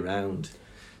follow you around.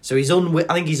 So I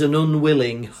think he's an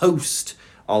unwilling host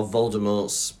of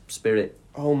Voldemort's spirit.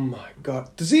 Oh my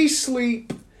God. Does he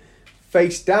sleep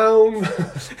face down?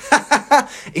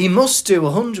 He must do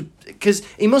 100... Because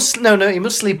he must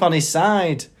sleep on his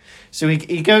side. So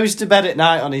he goes to bed at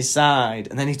night on his side,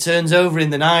 and then he turns over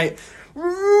in the night...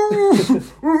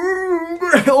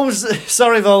 Oh,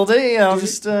 sorry,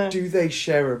 Voldy. Do they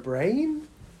share a brain?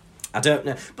 I don't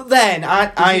know. But then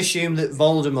I assume that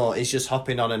Voldemort is just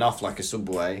hopping on and off like a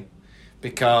subway.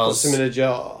 because... Puts him in a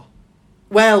jar.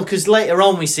 Well, because later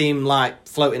on we see him, like,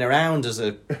 floating around as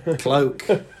a cloak.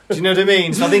 Do you know what I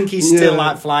mean? So I think he's still,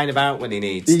 like, flying about when he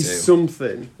needs to. He's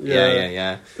something.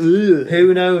 Yeah.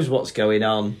 Who knows what's going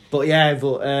on? But, yeah,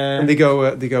 and they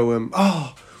go,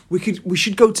 we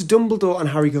should go to Dumbledore. And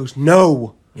Harry goes,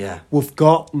 no. Yeah. We've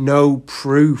got no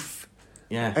proof.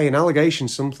 Yeah. Hey, an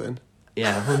allegation's something.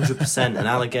 Yeah, 100%. An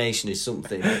allegation is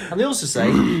something. And they also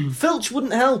say, Filch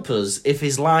wouldn't help us if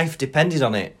his life depended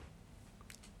on it.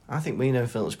 I think we know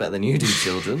Filch better than you do,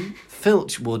 children.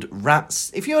 Filch would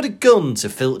if you had a gun to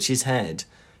Filch's head,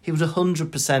 he would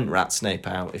 100% rat Snape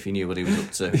out if he knew what he was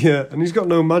up to. Yeah, and he's got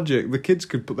no magic. The kids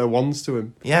could put their wands to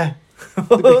him. Yeah.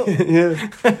 Yeah.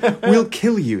 We'll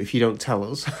kill you if you don't tell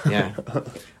us. Yeah.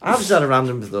 I've just had a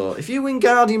random thought. If you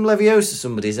Wingardium Leviosa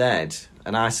somebody's head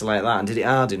and isolate that and did it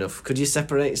hard enough, could you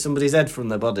separate somebody's head from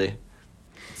their body?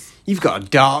 You've got a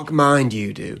dark mind,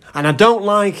 you do, and I don't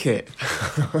like it.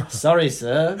 Sorry,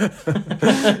 sir. So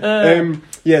then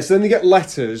they get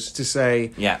letters to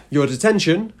say, Yeah. your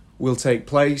detention will take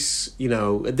place,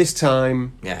 at this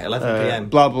time. Yeah, 11 p.m.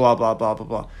 Blah, blah, blah, blah, blah,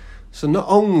 blah. So not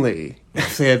only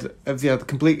have they had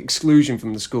complete exclusion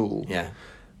from the school,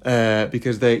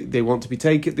 because they want to be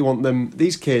taken, they want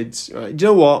these kids, right, do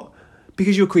you know what?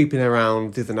 Because you were creeping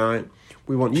around the other night,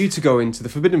 we want you to go into the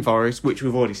Forbidden Forest, which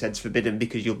we've already said is forbidden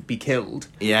because you'll be killed.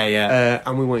 Yeah.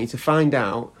 And we want you to find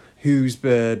out who's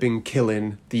been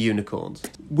killing the unicorns.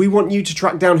 We want you to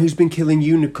track down who's been killing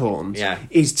unicorns. Yeah.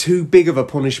 Is too big of a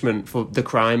punishment for the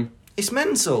crime. It's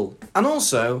mental. And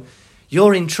also,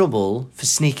 you're in trouble for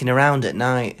sneaking around at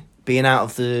night, being out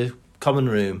of the common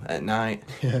room at night.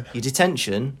 Yeah. Your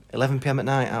detention, 11 p.m. at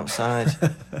night outside.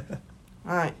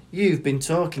 Right, you've been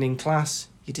talking in class.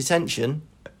 Your detention,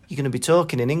 you're going to be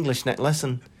talking in English next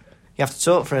lesson. You have to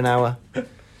talk for an hour.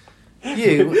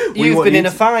 You've been in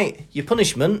a fight. Your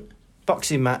punishment,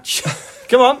 boxing match.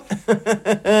 Come on.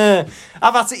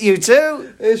 Have at it, you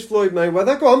two. Here's Floyd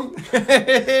Mayweather, go on.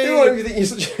 You think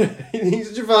you're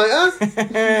such a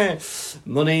fighter?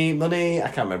 Money, I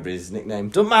can't remember his nickname.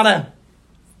 Doesn't matter.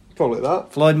 Probably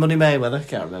that. Floyd Money Mayweather,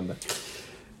 can't remember.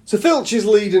 So Filch is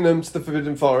leading them to the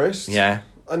Forbidden Forest. Yeah.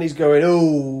 And he's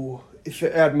going, if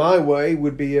it had my way,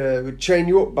 would chain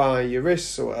you up by your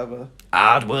wrists or whatever.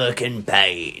 Hard work and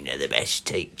pain are the best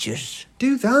teachers.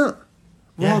 Do that.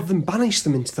 Yeah. Rather than banish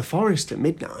them into the forest at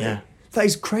midnight. Yeah. That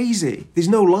is crazy. There's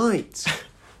no light.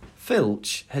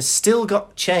 Filch has still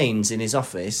got chains in his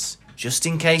office, just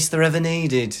in case they're ever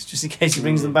needed, just in case he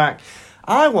brings them back.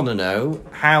 I want to know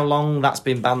how long that's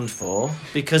been banned for,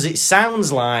 because it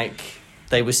sounds like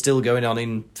they were still going on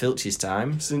in Filch's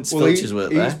time, since Filch has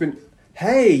worked there.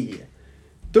 Hey,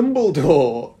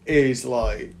 Dumbledore is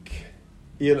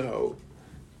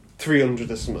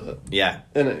 300 or something. Yeah.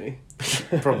 Isn't he?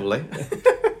 Probably.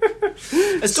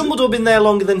 Has Dumbledore been there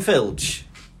longer than Filch?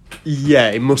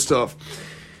 Yeah, he must have.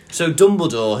 So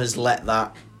Dumbledore has let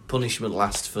that punishment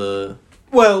last for...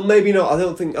 Well, maybe not.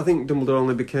 I think Dumbledore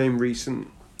only became recent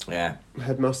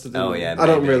headmaster. I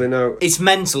don't really know. It's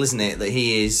mental, isn't it, that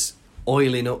he is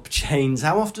oiling up chains.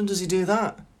 How often does he do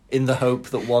that? In the hope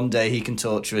that one day he can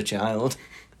torture a child.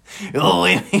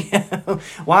 Why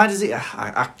does he...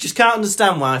 I just can't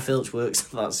understand why Filch works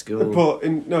at that school. But, do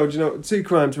you know, two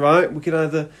crimes, right? We could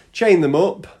either chain them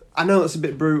up. I know that's a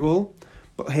bit brutal,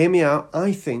 but hear me out.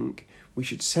 I think we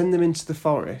should send them into the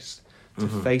forest to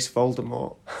face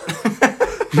Voldemort.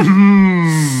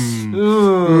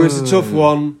 It's a tough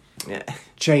one. Yeah.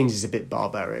 Chains is a bit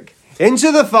barbaric.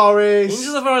 Into the forest!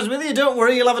 Into the forest with you. Don't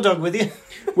worry, you'll have a dog with you.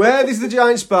 Where there's the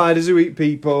giant spiders who eat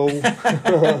people.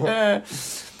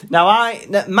 Now,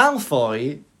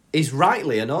 Malfoy is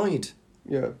rightly annoyed.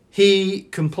 Yeah. He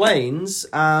complains,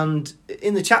 and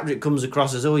in the chapter it comes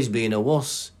across as he's being a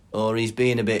wuss, or he's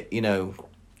being a bit,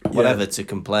 whatever to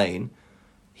complain.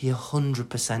 He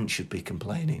 100% should be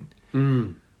complaining.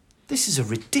 This is a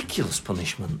ridiculous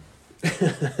punishment.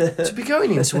 To be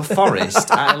going into a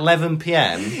forest at 11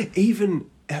 p.m.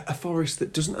 Even a forest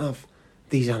that doesn't have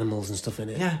these animals and stuff in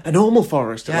it. Yeah. A normal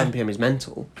forest at 11 p.m. is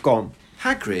mental. Go on.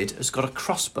 Hagrid has got a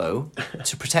crossbow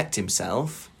to protect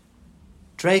himself.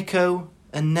 Draco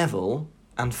and Neville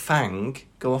and Fang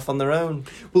go off on their own.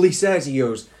 Well, he says,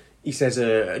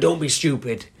 don't be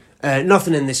stupid.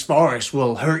 Nothing in this forest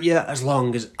will hurt you as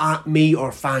long as me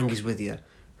or Fang is with you.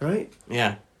 Right?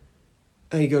 Yeah.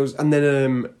 And he goes, and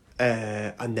then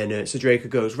Sir Draco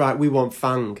goes, right, we want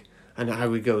Fang. And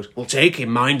Hagrid goes, well, take him,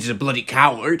 mind he's a bloody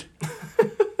coward.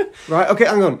 Right, okay,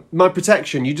 hang on. My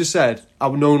protection, you just said, no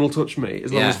one will touch me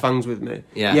as long as Fang's with me.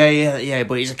 Yeah,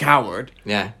 but he's a coward.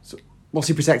 Yeah. So, what's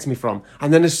he protecting me from?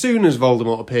 And then as soon as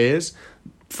Voldemort appears,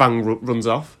 Fang runs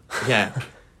off. Yeah.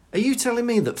 Are you telling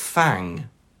me that Fang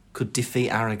could defeat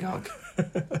Aragog?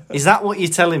 Is that what you're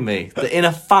telling me? That in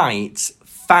a fight,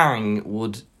 Fang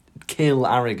would kill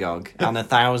Aragog and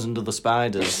 1,000 other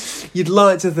spiders? You'd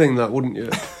like to think that, wouldn't you?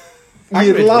 Hagrid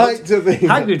You'd like would. to think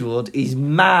that. Hagrid would. He's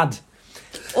mad.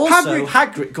 Also,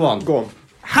 Hagrid... Go on. Go on.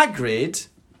 Hagrid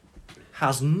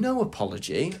has no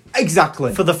apology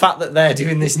Exactly. for the fact that they're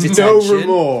doing this No detention.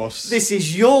 remorse. This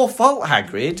is your fault,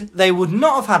 Hagrid. They would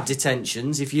not have had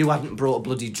detentions if you hadn't brought a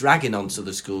bloody dragon onto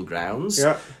the school grounds.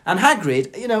 Yeah. And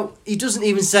Hagrid, he doesn't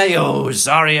even say, "Oh,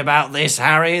 sorry about this,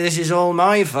 Harry. This is all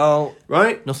my fault."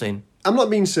 Right? Nothing. I'm not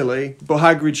being silly, but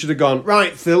Hagrid should have gone,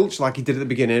 right, Filch, like he did at the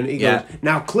beginning. He Yeah. goes,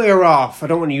 now clear off. I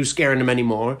don't want you scaring him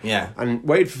anymore. Yeah. And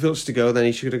waited for Filch to go, then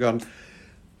he should have gone,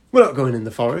 we're not going in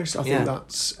the forest. I Yeah. think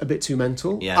that's a bit too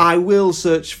mental. Yeah. I will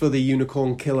search for the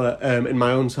unicorn killer in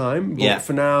my own time, but Yeah.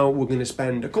 for now, we're going to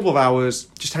spend a couple of hours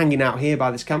just hanging out here by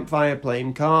this campfire,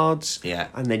 playing cards, Yeah.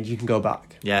 and then you can go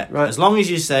back. Yeah. Right. As long as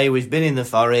you say we've been in the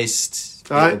forest,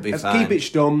 All it'll right, be let's fine. keep it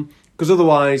stum, because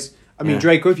otherwise... I mean, Yeah.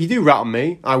 Draco, if you do rat on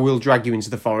me, I will drag you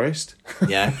into the forest.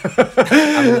 Yeah.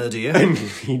 And murder you. And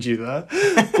need you there.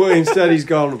 But instead he's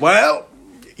gone, well,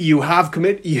 you have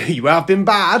been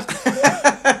bad.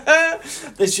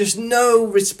 There's just no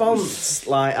response,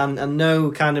 and no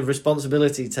kind of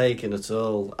responsibility taken at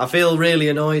all. I feel really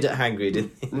annoyed at Hagrid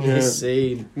in this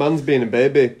scene. Man's being a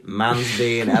baby. Man's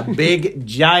being a big,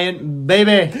 giant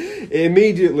baby.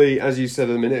 Immediately, as you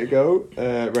said a minute ago,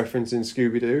 referencing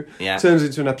Scooby-Doo, Yeah. turns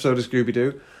into an episode of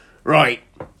Scooby-Doo. Right,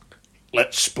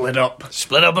 let's split up.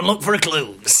 Split up and look for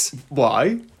clues.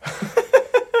 Why?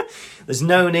 There's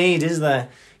no need, is there?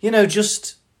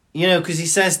 Because he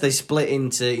says they split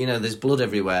into, there's blood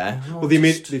everywhere. Well, they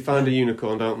immediately find a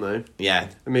unicorn, don't they? Yeah.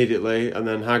 Immediately, and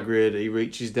then Hagrid, he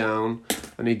reaches down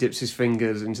and he dips his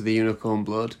fingers into the unicorn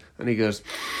blood, and he goes,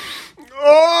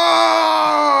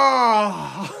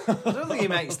 oh! I don't think he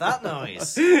makes that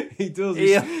noise. He does.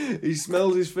 Yeah. He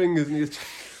smells his fingers and he goes,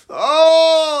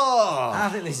 oh! I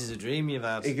think this is a dream you've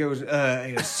had. He goes,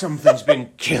 something's been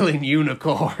killing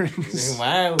unicorns.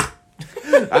 Wow.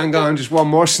 Hang on, just one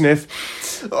more sniff.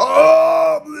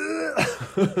 Oh!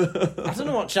 I don't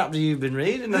know what chapter you've been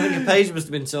reading. I think a page must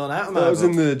have been torn out of my That was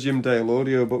book. in the Jim Dale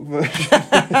audiobook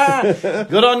version.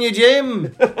 Good on you,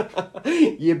 Jim.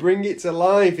 You bring it to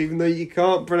life, even though you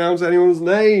can't pronounce anyone's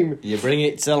name. You bring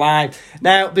it to life.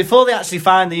 Now, before they actually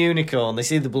find the unicorn, they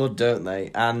see the blood, don't they?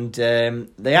 And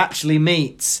they actually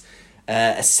meet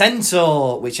a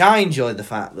centaur, which I enjoyed the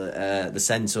fact that the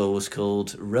centaur was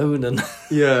called Ronan.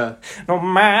 Yeah. No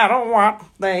matter what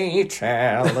they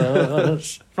tell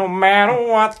us, no matter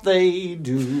what they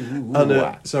do.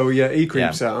 And so, he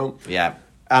creeps out. Yeah,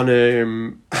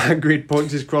 And Hagrid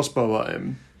points his crossbow at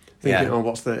him, thinking, Yeah. oh,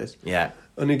 what's this? yeah,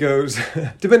 And he goes,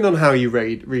 depending on how you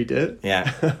read it,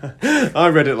 yeah, I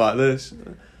read it like this.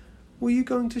 Were you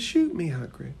going to shoot me,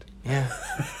 Hagrid? yeah.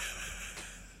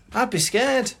 I'd be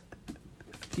scared.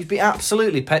 You'd be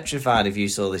absolutely petrified if you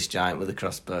saw this giant with a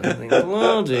crossbow. You think,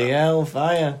 bloody hell,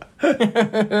 fire.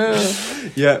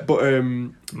 Yeah, but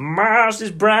Mars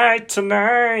is bright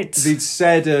tonight. they'd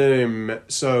said,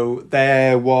 so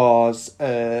there was,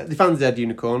 they found the dead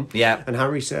unicorn. Yeah, And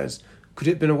Harry says, could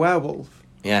it have been a werewolf?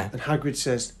 yeah. And Hagrid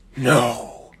says,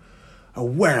 no, a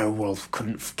werewolf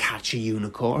couldn't catch a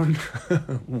unicorn.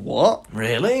 What?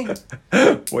 Really?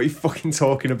 What are you fucking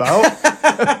talking about?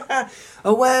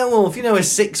 A werewolf, a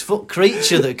 6-foot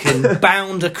creature that can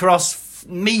bound across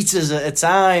meters at a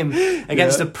time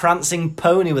against Yeah. a prancing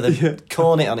pony with a Yeah.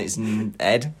 cornet on its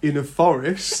head. In a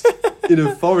forest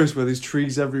where there's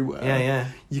trees everywhere. Yeah.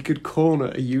 You could corner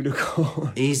a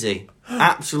unicorn. Easy.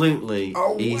 Absolutely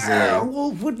easily.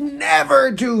 werewolf would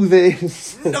never do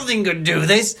this. Nothing could do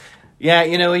this. Yeah,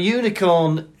 a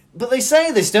unicorn. But they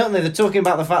say this, don't they? They're talking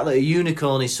about the fact that a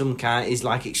unicorn is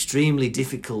like extremely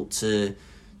difficult to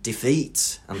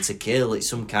defeat and to kill. It's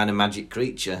some kind of magic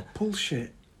creature.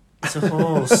 Bullshit. It's a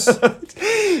horse.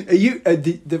 Are you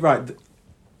right?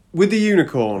 With the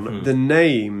unicorn, Mm-hmm. the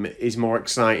name is more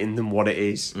exciting than what it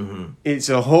is. Mm-hmm. It's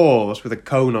a horse with a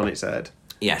cone on its head.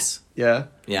 Yes. Yeah,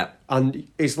 Yeah. and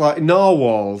it's like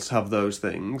narwhals have those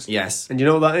things. Yes. And you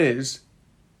know what that is?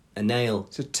 A nail.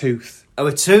 It's a tooth. Oh,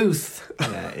 a tooth.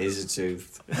 Yeah, it is a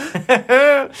tooth.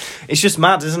 It's just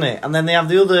mad, isn't it? And then they have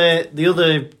the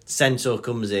other centaur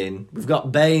comes in. We've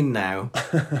got Bane now.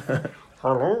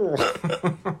 Hello.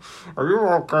 Are you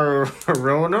okay,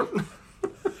 Ronan?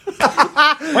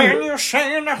 When you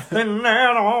say nothing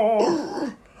at all.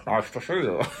 Nice to see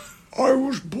you. I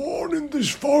was born in this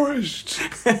forest.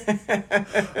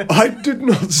 I did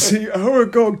not see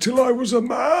Aragog till I was a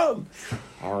man.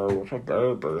 I was a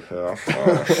baby here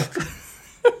first.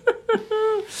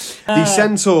 The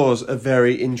centaurs are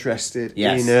very interested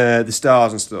Yes. in the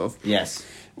stars and stuff. Yes.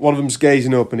 One of them's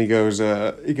gazing up and he goes,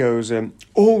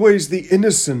 always the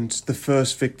innocent, the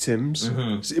first victims.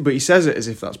 Mm-hmm. But he says it as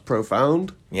if that's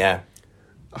profound. Yeah.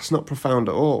 That's not profound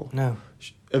at all. No.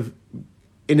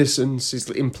 Innocence is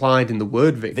implied in the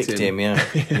word victim. Victim, yeah.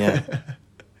 Yeah.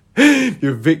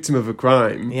 You're a victim of a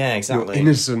crime. Yeah, exactly. You're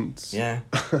innocent. Yeah.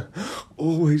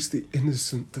 Always the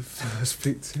innocent, the first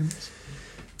victims.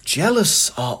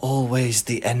 Jealous are always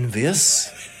the envious.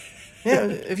 Yeah,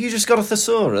 have you just got a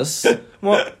thesaurus?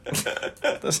 What?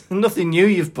 There's nothing new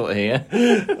you've put here.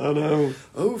 I know.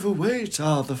 Overweight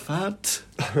are the fat.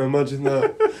 Imagine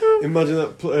that. Imagine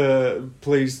that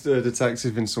police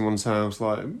detective in someone's house,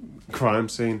 like crime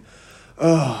scene.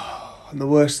 Oh, and the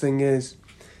worst thing is,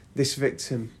 this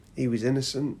victim, he was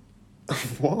innocent.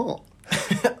 Of what?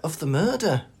 Of the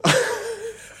murder.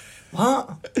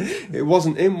 What? It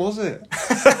wasn't him, was it?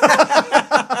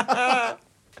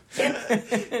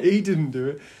 He didn't do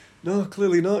it. No,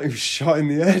 clearly not. He was shot in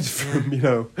the head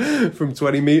from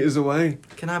 20 metres away.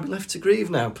 Can I be left to grieve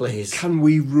now, please? Can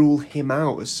we rule him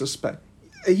out as suspect?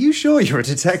 Are you sure you're a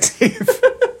detective?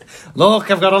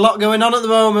 Look, I've got a lot going on at the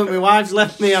moment. My wife's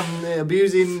left me. I'm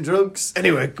abusing drugs.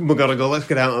 Anyway, we gotta go. Let's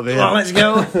get out of here. Come on, let's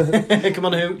go. Come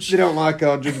on, Hooch. You don't like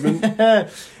our judgment.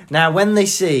 Now, when they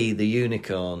see the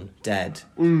unicorn dead,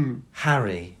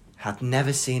 Harry had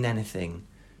never seen anything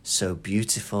so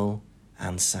beautiful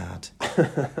and sad.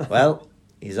 Well,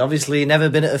 he's obviously never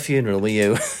been at a funeral, were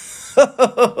you?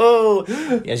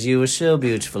 As you were so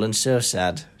beautiful and so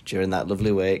sad during that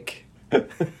lovely wake.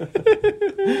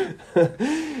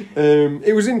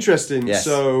 It was interesting. Yes.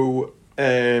 So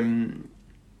they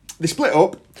split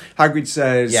up. Hagrid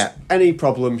says, Yeah. any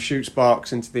problem, shoot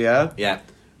sparks into the air. Yeah.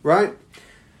 Right?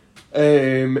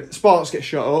 Sparks get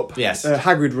shot up. Yes.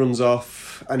 Hagrid runs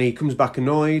off and he comes back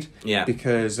annoyed. Yeah.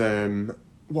 Because,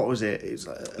 what was it? It was,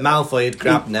 Malfoy had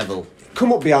grabbed Neville.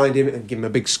 come up behind him and give him a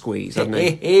big squeeze, hadn't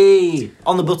he?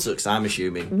 On the buttocks, I'm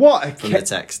assuming. What a From the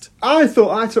text. I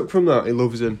took from that he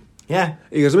loves him. Yeah.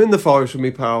 He goes, I'm in the forest with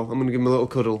me pal. I'm going to give him a little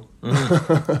cuddle. I'm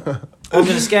going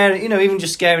to scare him, even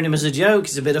just scaring him as a joke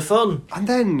is a bit of fun. And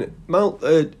then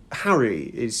Harry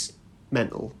is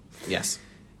mental. Yes.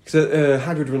 So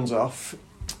Hagrid runs off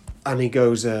and he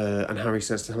goes, and Harry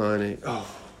says to Hermione,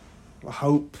 I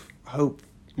hope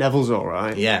Neville's all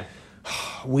right. Yeah.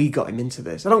 We got him into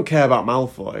this. I don't care about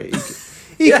Malfoy.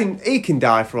 He can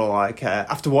die for all I care.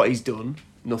 After what he's done,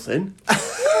 nothing.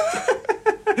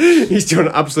 He's done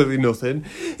absolutely nothing.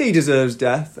 He deserves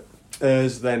death.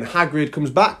 As then Hagrid comes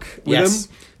back with him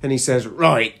and he says,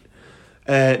 right,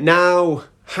 now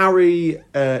Harry,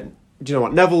 do you know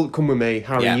what? Neville, come with me.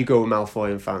 Harry, you go with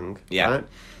Malfoy and Fang. Yeah. Right?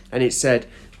 And it said,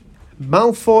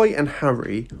 Malfoy and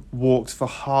Harry walked for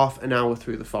half an hour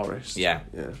through the forest. Yeah.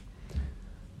 Yeah.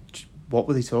 What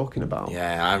were they talking about?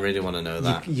 Yeah, I really want to know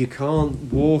that. You can't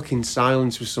walk in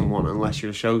silence with someone unless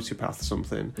you're a sociopath or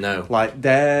something. No. Like,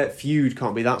 their feud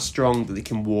can't be that strong that they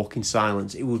can walk in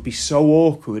silence. It would be so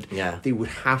awkward. Yeah. They would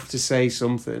have to say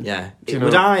something. Yeah. Do you It know?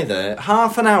 would either,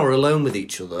 half an hour alone with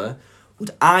each other,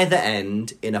 would either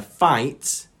end in a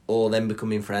fight or them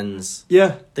becoming friends.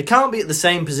 Yeah. They can't be at the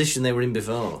same position they were in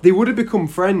before. They would have become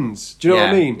friends. Do you know what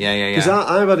I mean? Yeah. Because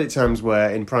I've had it times where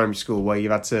in primary school where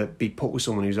you've had to be put with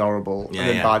someone who's horrible, and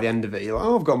then by the end of it you're like,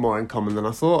 oh, I've got more in common than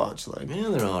I thought, actually. Yeah,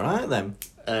 they're all right then.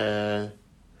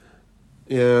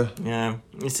 Yeah. Yeah,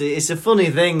 it's a funny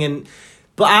thing,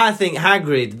 but I think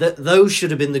Hagrid, those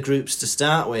should have been the groups to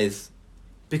start with,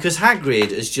 because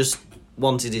Hagrid has just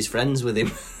wanted his friends with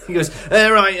him. He goes,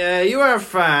 right, you are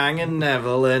Fang and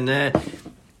Neville, and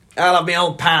I'll have my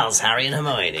old pals Harry and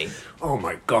Hermione. Oh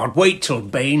my God! Wait till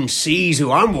Bane sees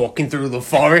who I'm walking through the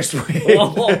forest with.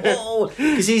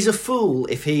 Because he's a fool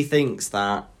if he thinks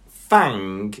that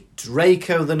Fang,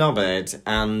 Draco the Knobhead,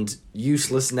 and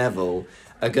useless Neville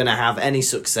are going to have any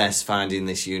success finding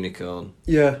this unicorn.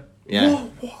 Yeah. Yeah.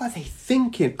 What are they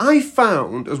thinking? I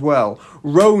found as well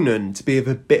Ronan to be a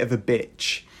bit of a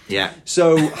bitch. Yeah.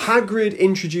 So Hagrid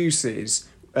introduces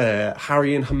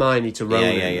Harry and Hermione to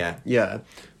Ronan. Yeah.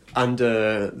 And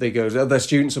they goes, are there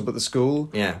students up at the school?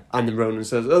 Yeah. And then Ronan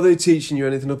says, are they teaching you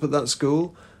anything up at that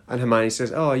school? And Hermione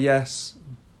says, oh, yes,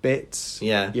 bits.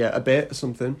 Yeah. Yeah, a bit or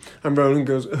something. And Ronan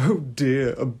goes, oh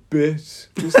dear, a bit.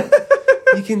 It's like,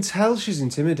 you can tell she's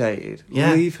intimidated.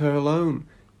 Yeah. Leave her alone.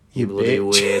 You bloody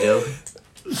bitch.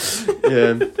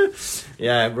 weirdo.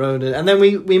 Yeah, Ronan. And then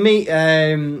we meet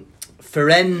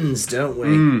Firenze, don't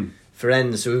we?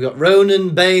 Firenze. So we've got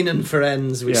Ronan, Bane and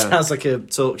Firenze, which sounds like a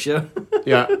talk show.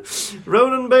 Yeah.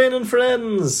 Ronan, Bane and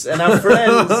Firenze. And our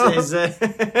Firenze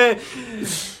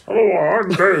is... Hello, I'm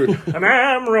Dave, and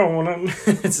I'm Ronan.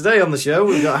 Today on the show,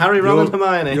 we've got Harry, Ron, and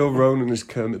Hermione. Your Ronan is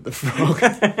Kermit the Frog.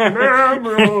 I'm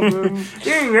Ronan.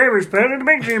 I was part of the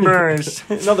Backstreet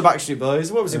Boys. Not the Backstreet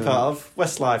Boys. What was he part of?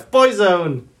 Westlife.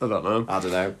 Boyzone. I don't know. I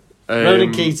don't know.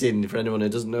 Ronan Keating, for anyone who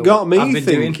doesn't know. Got what I've me been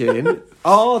thinking, doing.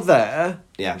 are there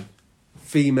Yeah.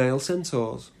 female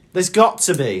centaurs? There's got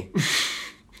to be.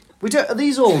 Are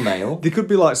these all male? They could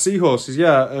be like seahorses,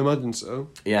 yeah, I imagine so.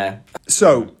 Yeah.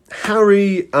 So,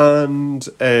 Harry and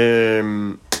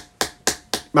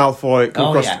Malfoy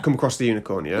come across the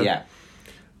unicorn, yeah? Yeah.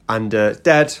 And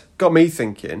Dad got me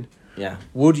thinking, Yeah.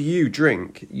 would you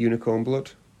drink unicorn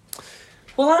blood?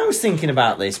 Well, I was thinking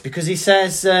about this because he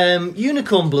says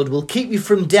unicorn blood will keep you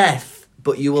from death,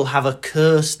 but you will have a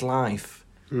cursed life.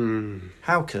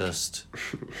 How cursed?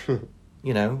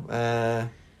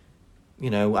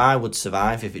 I would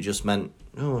survive if it just meant,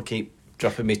 I'll keep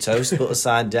dropping me toast, butter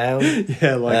side down.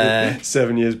 Yeah, like a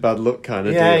 7 years bad luck kind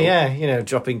of deal. Yeah,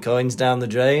 dropping coins down the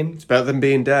drain. It's better than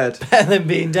being dead. Better than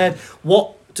being dead.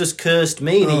 What does cursed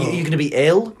mean? Are you going to be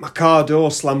ill? My car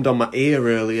door slammed on my ear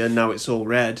earlier, now it's all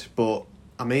red, but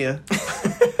I'm here.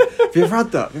 Have you ever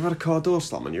had that? Have you ever had a car door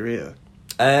slam on your ear?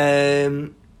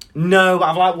 No,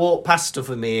 but I've walked past stuff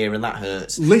in my ear and that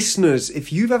hurts. Listeners,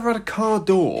 if you've ever had a car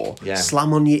door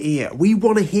slam on your ear, we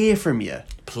want to hear from you.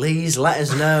 Please let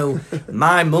us know.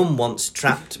 My mum once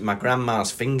trapped my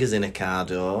grandma's fingers in a car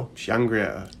door. She's angry at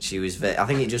her. She was I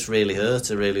think it just really hurt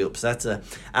her, really upset her.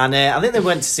 And I think they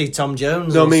went to see Tom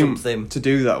Jones something. To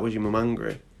do that, was your mum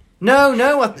angry?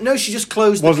 No, she just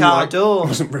closed the car door. It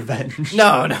wasn't revenge.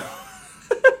 No.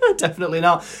 Definitely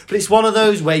not. But it's one of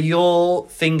those where your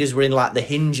fingers were in the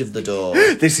hinge of the door.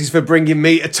 This is for bringing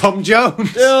me to Tom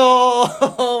Jones.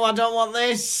 Oh, I don't want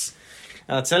this.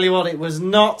 I'll tell you what, it was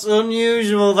not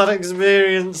unusual, that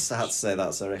experience. I had to say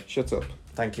that, sorry. Shut up.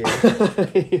 Thank you.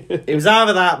 It was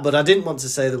either that, but I didn't want to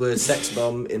say the word sex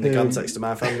bomb in the context of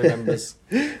my family members.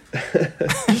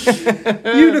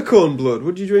 Unicorn blood,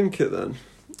 would you drink it then?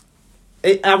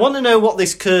 I want to know what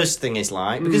this cursed thing is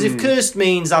like, because if cursed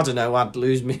means, I don't know, I'd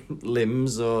lose my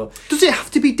limbs, or... Does it have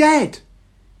to be dead?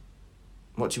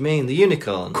 What do you mean, the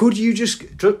unicorn? Could you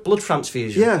just... Blood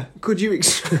transfusion? Yeah, could you...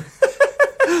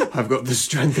 I've got the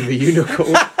strength of a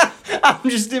unicorn. I'm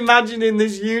just imagining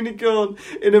this unicorn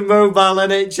in a mobile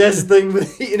NHS thing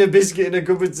with eating a biscuit and a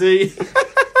cup of tea.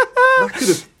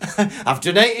 I've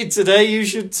donated today, you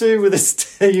should too, with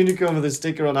a unicorn with a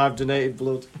sticker on I've donated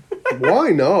blood. Why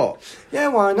not? Yeah,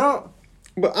 why not?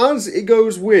 But as it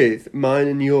goes with mine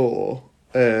and your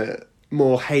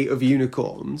more hate of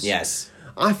unicorns, yes,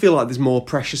 I feel like there's more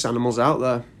precious animals out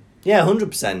there. Yeah,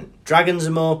 100%. Dragons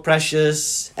are more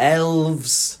precious,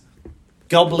 elves,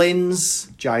 goblins,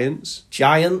 giants,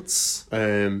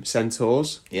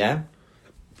 centaurs. Yeah.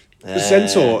 The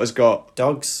centaur has got...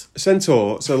 dogs. A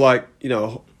centaur, so a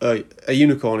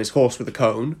unicorn is horse with a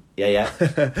cone. Yeah.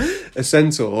 A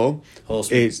centaur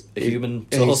is a human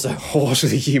torso. Horse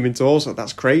with a human torso.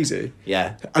 That's crazy.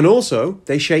 Yeah. And also,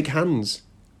 they shake hands.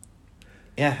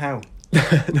 Yeah, how?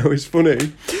 No, it's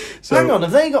funny. So, hang on,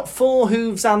 have they got 4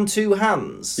 hooves and 2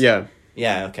 hands? Yeah.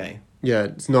 Yeah, okay. Yeah,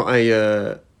 it's not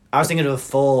a... I was thinking of a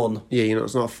fawn. Yeah,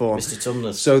 it's not a fawn. Mr.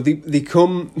 Tumnus. So they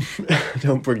come...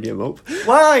 Don't bring him up.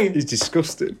 Why? He's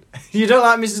disgusting. You don't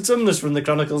like Mr. Tumnus from the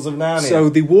Chronicles of Narnia? So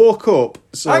they walk up...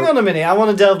 Hang on a minute, I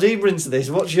want to delve deeper into this.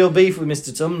 What's your beef with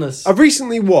Mr. Tumnus? I've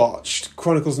recently watched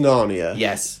Chronicles of Narnia.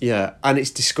 Yes. Yeah, and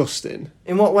it's disgusting.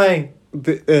 In what way?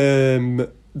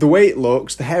 The way it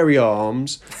looks, the hairy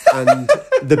arms, and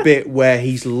the bit where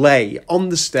he's lay on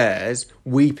the stairs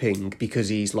weeping because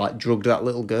he's drugged that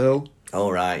little girl. Oh,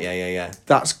 right, yeah.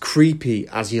 That's creepy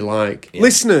as you like. Yeah.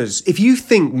 Listeners, if you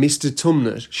think Mr.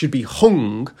 Tumnus should be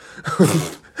hung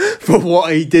for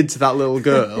what he did to that little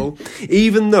girl,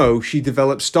 even though she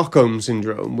developed Stockholm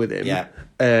Syndrome with him,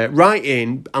 write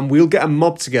in and we'll get a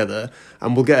mob together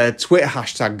and we'll get a Twitter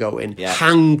hashtag going. Yeah.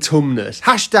 Hang Tumnus.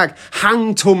 Hashtag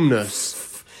Hang Tumnus.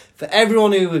 For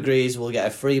everyone who agrees, we'll get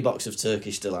a free box of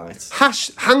Turkish Delights.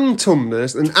 Hang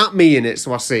Tumnus and at me in it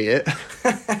so I see it.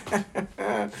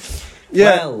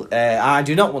 Yeah. Well, I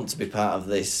do not want to be part of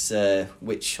this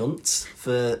witch hunt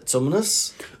for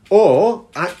Tumnus. Or,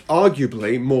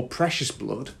 arguably, more precious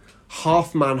blood,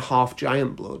 half man, half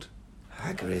giant blood.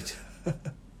 Hagrid.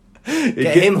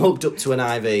 Get him hooked up to an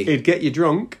IV. It'd get you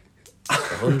drunk.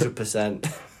 100%.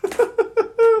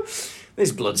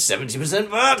 This blood's 70%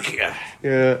 vodka.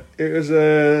 Yeah, it was...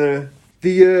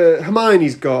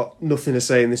 Hermione's got nothing to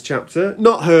say in this chapter.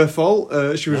 Not her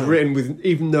fault. She was written with...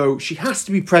 Even though she has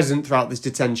to be present throughout this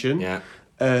detention. Yeah.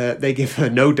 They give her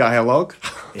no dialogue.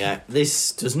 Yeah,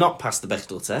 this does not pass the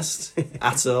Bechdel test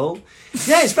at all.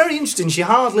 Yeah, it's very interesting. She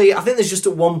hardly... I think there's just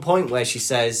at one point where she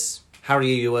says,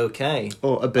 Harry, are you okay?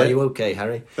 Or a bit. Are you okay,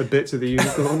 Harry? A bit to the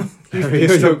unicorn. Harry, are you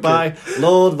struck by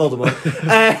Lord Voldemort.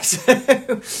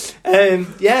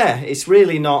 Yeah, it's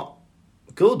really not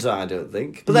good, I don't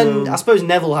think. But then I suppose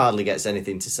Neville hardly gets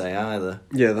anything to say either.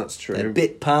 Yeah, that's true. They're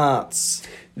bit parts.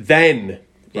 Then,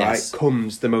 Yes. right,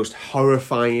 comes the most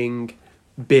horrifying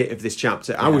bit of this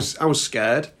chapter. I was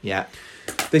scared. Yeah.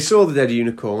 They saw the dead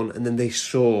unicorn, and then they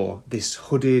saw this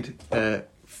hooded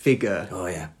figure Oh,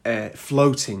 yeah.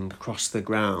 floating across the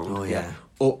ground. Oh, yeah.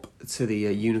 Up to the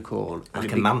unicorn. And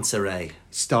Like it a manta ray,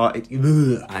 started...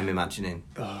 Ugh. I'm imagining.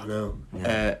 Oh, no.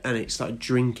 Yeah. And it started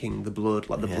drinking the blood,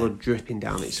 like the Yeah. blood dripping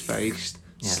down its face.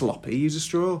 Yeah. Sloppy. Use a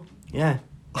straw. Yeah.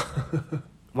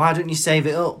 Why don't you save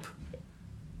it up?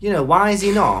 You know, why is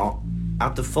he not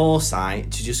had the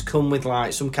foresight to just come with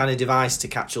like some kind of device to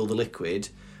catch all the liquid,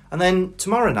 and then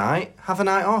tomorrow night have a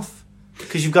night off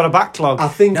because you've got a backlog? I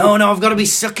think no, I've got to be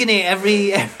sucking it every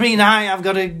night. I've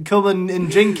got to come and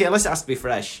drink it unless it has to be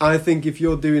fresh. I think if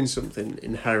you're doing something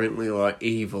inherently like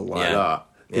evil like Yeah. that,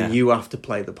 then Yeah. you have to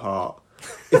play the part.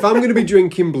 If I'm going to be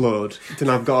drinking blood, then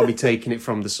I've got to be taking it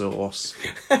from the source.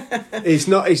 It's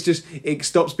not. It's just. It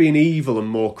stops being evil and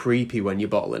more creepy when you're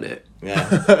bottling it.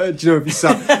 Yeah. Do you know if you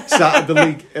sat at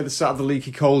the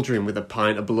leaky cauldron with a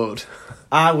pint of blood?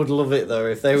 I would love it though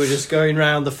if they were just going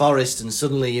round the forest and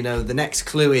suddenly, you know, the next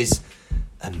clue is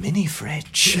a mini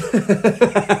fridge.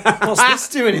 What's this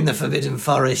doing in the Forbidden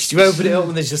Forest? You open it up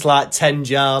and there's just like 10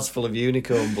 jars full of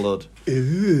unicorn blood.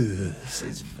 Ew, It's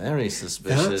very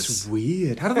suspicious. that's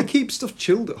weird. How do they keep stuff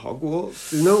chilled at Hogwarts?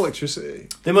 There's no electricity.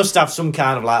 They must have some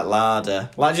kind of like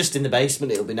larder. Like just in the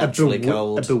basement it'll be naturally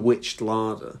cold. A bewitched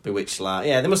larder. Bewitched larder.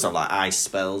 Yeah, they must have like ice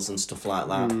spells and stuff like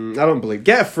that. I don't believe.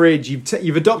 Get a fridge.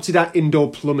 You've adopted that indoor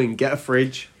plumbing. Get a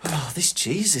fridge. Oh, this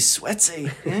cheese is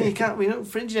sweaty. Yeah, we don't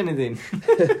fridge anything.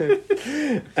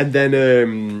 And then,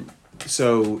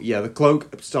 the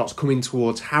cloak starts coming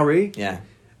towards Harry. Yeah.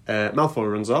 Malfoy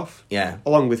runs off, Yeah.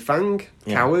 along with Fang,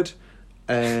 Yeah. coward.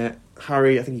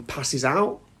 Harry, I think he passes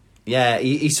out. Yeah,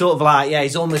 he's sort of like,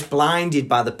 he's almost blinded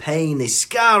by the pain. His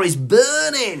scar is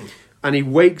burning. And he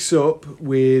wakes up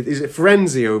with, is it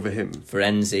Frenzy over him?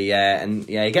 Frenzy, yeah. And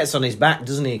yeah, he gets on his back,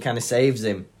 doesn't he? He kind of saves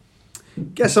him.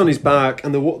 Gets on his back,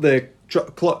 and they're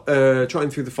trotting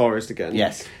through the forest again.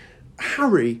 Yes.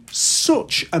 Harry,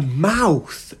 such a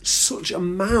mouth.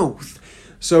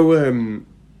 So,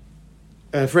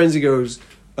 Frenzy goes,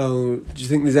 oh, do you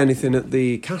think there's anything at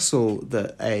the castle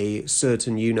that a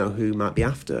certain you-know-who might be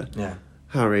after? Yeah.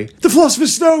 Harry, the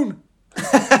Philosopher's Stone!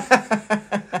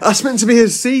 That's meant to be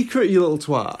his secret, you little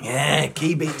twat. Yeah,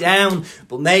 keep it down.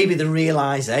 But maybe the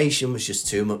realisation was just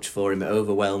too much for him. It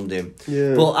overwhelmed him.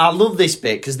 Yeah. But I love this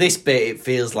bit, because this bit, it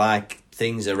feels like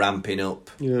things are ramping up.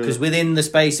 Yeah. Because within the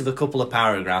space of a couple of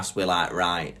paragraphs, we're like,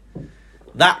 right,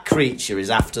 that creature is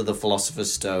after the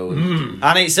Philosopher's Stone.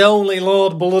 And it's only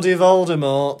Lord Bloody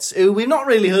Voldemort, who we've not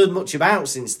really heard much about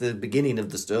since the beginning of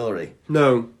the story.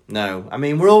 No. No, I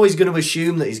mean, we're always going to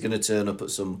assume that he's going to turn up at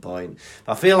some point.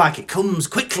 But I feel like it comes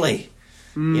quickly,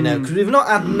 you know, because we've not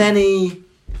had many,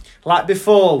 like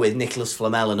before with Nicholas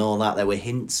Flamel and all that, there were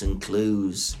hints and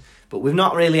clues. But we've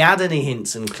not really had any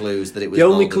hints and clues that it was The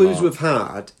only Voldemort. clues we've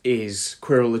had is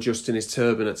Quirrell adjusting his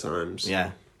turban at times.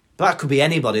 Yeah. But that could be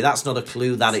anybody. That's not a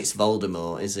clue that it's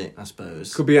Voldemort, is it, I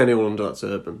suppose? Could be anyone under that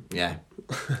turban. Yeah.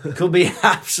 Could be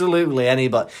absolutely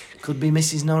anybody. Could be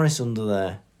Mrs. Norris under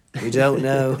there. We don't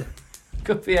know.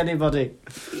 Could be anybody.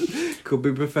 Could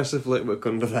be Professor Flitwick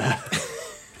under there.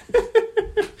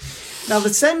 Now,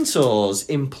 the centaurs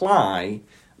imply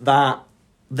that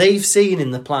they've seen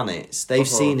in the planets, they've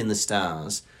seen in the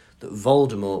stars, that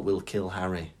Voldemort will kill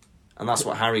Harry. And that's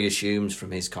what Harry assumes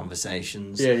from his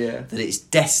conversations. Yeah. That it's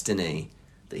destiny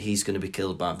that he's going to be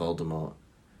killed by Voldemort.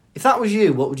 If that was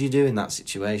you, what would you do in that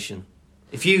situation?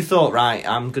 If you thought, right,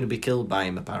 I'm going to be killed by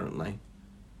him, apparently.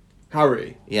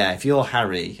 Harry, Yeah, if you're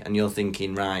Harry and you're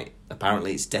thinking, right,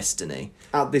 apparently it's destiny.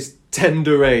 at this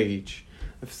tender age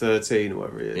of 13 or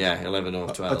whatever it is. Yeah, 11 or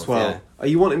 12. At 12. Yeah. Are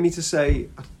you wanting me to say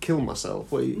I'd kill myself?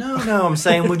 What are you... No, I'm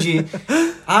saying, would you...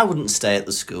 I wouldn't stay at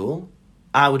the school.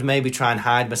 I would maybe try and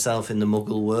hide myself in the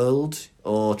Muggle world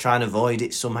or try and avoid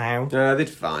it somehow. No, they'd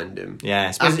find him. Yeah,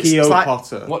 I suppose Accio it's like,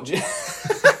 Potter. What do you...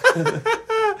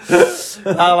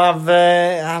 I'll have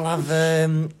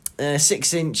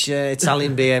 6-inch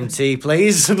Italian BMT,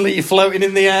 please. Suddenly you're floating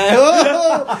in the air.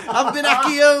 Oh, I've been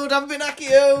acchioed.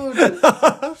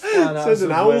 Says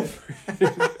an owl.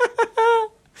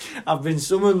 I've been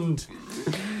summoned.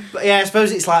 But yeah, I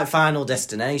suppose it's like Final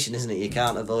Destination, isn't it? You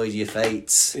can't avoid your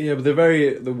fates. Yeah, but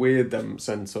they're weird, them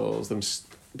centaurs, them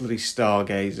bloody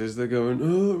stargazers. They're going,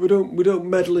 oh, we don't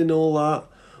meddle in all that.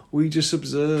 We just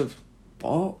observe.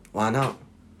 What? Why not?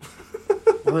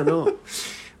 Why not?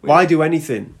 Why do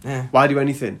anything? Yeah. Why do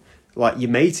anything? Like, you're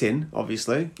mating,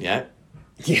 obviously. Yeah.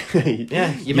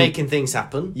 Yeah, you're making things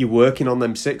happen. You're working on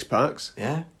them 6-packs.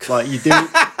 Yeah. Like, you do...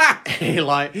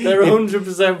 like They're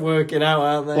 100% working out,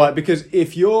 aren't they? Like, because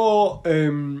if you're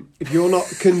not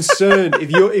concerned,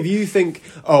 if you think,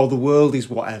 oh, the world is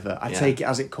whatever, I take it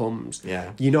as it comes.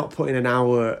 Yeah. You're not putting an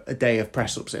hour a day of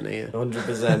press ups in here.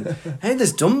 100%. Hey,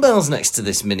 there's dumbbells next to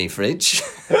this mini fridge.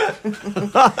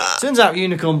 Turns out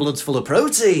unicorn blood's full of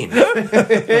protein.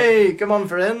 Hey, come on,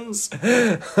 friends. Get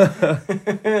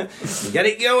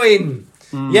it going.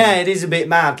 Yeah, it is a bit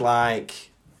mad, like...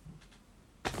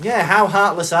 Yeah, how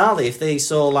heartless are they if they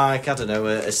saw, like, I don't know,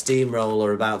 a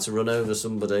steamroller about to run over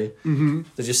somebody? Mm-hmm.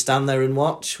 They just stand there and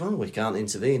watch. Well, we can't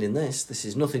intervene in this. This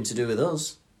is nothing to do with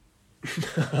us.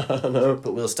 I know.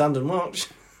 But we'll stand and watch.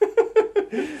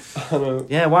 I know.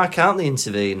 Yeah, why can't they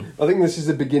intervene? I think this is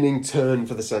the beginning turn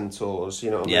for the centaurs, you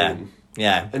know what I mean?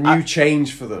 Yeah. A new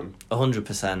change for them.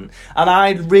 100%. And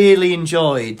I really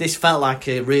enjoyed, this felt like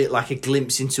a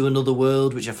glimpse into another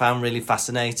world, which I found really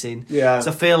fascinating. Yeah.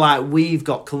 So I feel like we've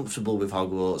got comfortable with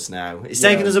Hogwarts now. It's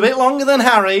taken us a bit longer than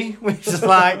Harry, which is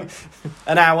like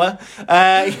an hour.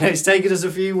 It's taken us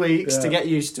a few weeks to get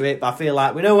used to it, but I feel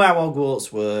like we know how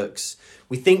Hogwarts works.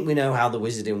 We think we know how the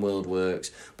wizarding world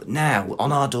works. But now,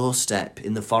 on our doorstep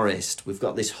in the forest, we've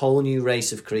got this whole new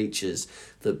race of creatures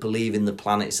that believe in the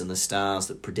planets and the stars,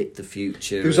 that predict the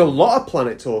future. There's a lot of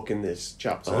planet talk in this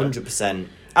chapter. 100%.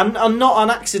 And not on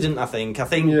accident, I think.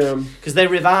 Because they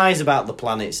revise about the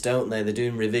planets, don't they? They're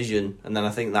doing revision. And then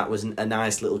I think that was a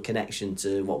nice little connection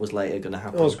to what was later going to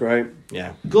happen. That was great.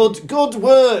 Yeah. Good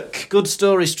work. Good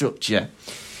story structure.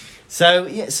 So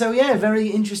very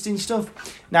interesting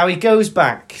stuff. Now he goes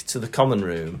back to the common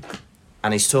room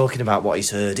and he's talking about what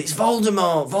he's heard. It's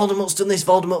Voldemort. Voldemort's done this.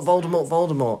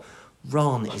 Voldemort.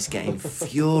 Ron is getting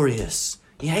furious.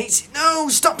 He hates it. No,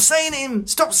 stop saying him.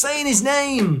 Stop saying his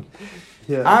name.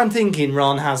 Yeah. I'm thinking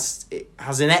Ron has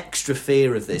an extra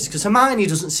fear of this because Hermione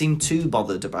doesn't seem too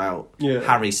bothered about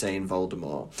Harry saying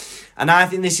Voldemort. And I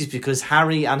think this is because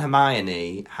Harry and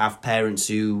Hermione have parents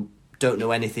who don't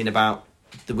know anything about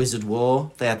the Wizard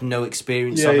War. They had no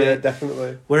experience of it. Yeah,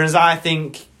 definitely. Whereas I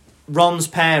think Ron's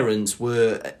parents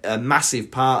were a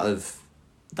massive part of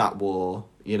that war,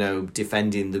 you know,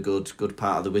 defending the good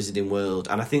part of the wizarding world.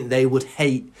 And I think they would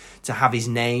hate to have his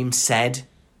name said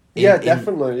in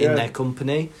their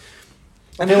company.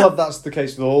 I feel like that's the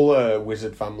case with all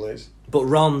wizard families. But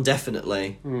Ron,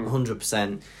 definitely,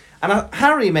 100%. And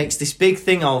Harry makes this big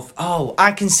thing of, oh,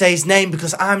 I can say his name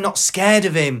because I'm not scared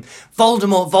of him.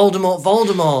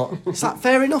 Voldemort. It's like,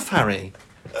 fair enough, Harry.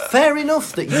 Fair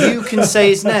enough that you can say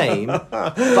his name,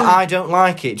 but I don't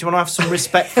like it. Do you want to have some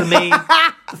respect for me?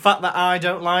 The fact that I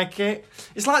don't like it?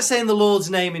 It's like saying the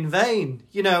Lord's name in vain.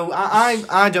 You know,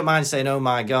 I don't mind saying, oh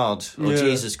my God, or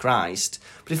Jesus Christ.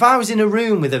 But if I was in a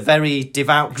room with a very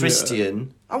devout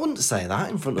Christian... I wouldn't say that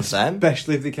in front of them.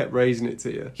 Especially if they kept raising it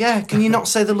to you. Yeah, can you not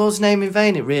say the Lord's name in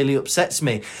vain? It really upsets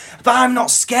me. But I'm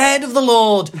not scared of the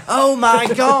Lord. Oh my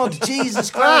God, Jesus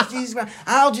Christ.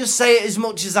 I'll just say it as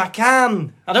much as I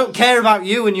can. I don't care about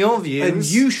you and your views. And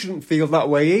you shouldn't feel that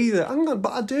way either. Hang on,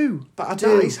 but I do.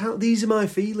 These are my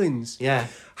feelings. Yeah.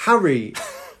 Harry...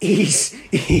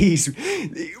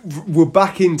 we're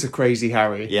back into Crazy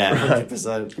Harry. Yeah,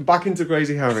 100%. Back into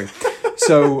Crazy Harry.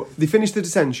 So they finish the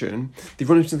detention. They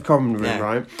run into the common room,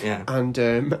 right? Yeah. And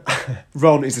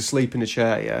Ron is asleep in a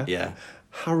chair. Yeah. Yeah.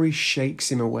 Harry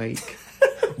shakes him awake.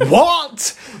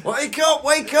 What? Wake up!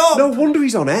 No wonder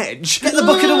he's on edge. Get the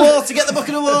bucket of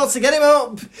water! Get him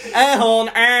up! Air horn!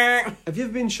 Have you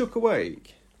ever been shook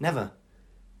awake? Never.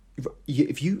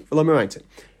 If you let me write it.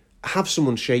 Have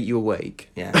someone shake you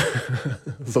awake. Yeah.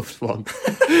 Loved one.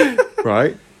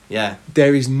 Right? Yeah.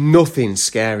 There is nothing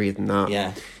scarier than that.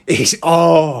 Yeah. It's,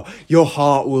 your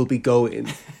heart will be going.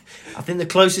 I think the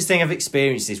closest thing I've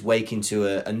experienced is waking to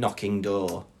a knocking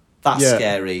door. That's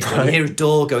scary. When you hear a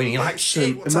door going, and you're like,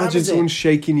 shit, what time imagine is someone it?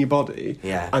 shaking your body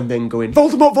and then going,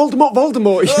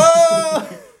 Voldemort! Oh!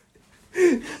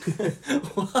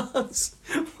 What?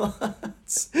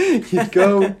 You'd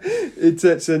go,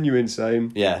 it'd send you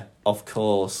insane. Yeah, of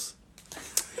course.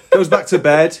 Goes back to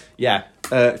bed. Yeah.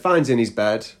 Finds in his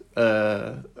bed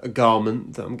a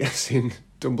garment that I'm guessing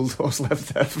Dumbledore's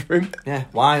left there for him. Yeah,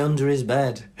 why under his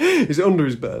bed? Is it under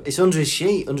his bed? It's under his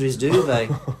sheet, under his duvet.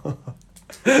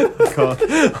 God.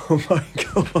 Oh my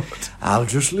God. I'll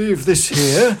just leave this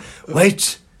here.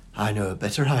 Wait, I know a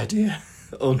better idea.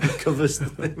 Uncovers the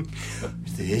thing.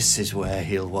 This is where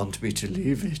he'll want me to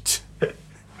leave it.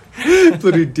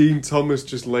 Bloody Dean Thomas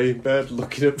just lay in bed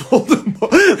looking at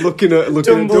Voldemort, looking at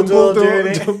Dumbledore doing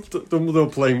it.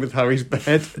 Dumbledore playing with Harry's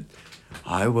bed.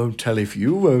 I won't tell if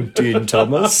you won't, Dean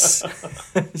Thomas.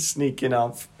 Sneaking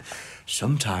off.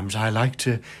 Sometimes I like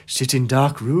to sit in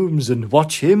dark rooms and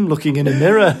watch him looking in a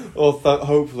mirror. Or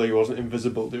hopefully he wasn't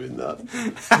invisible doing that.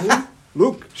 Oh,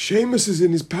 look, Seamus is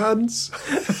in his pants.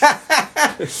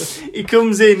 He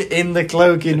comes in the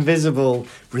cloak invisible,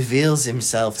 reveals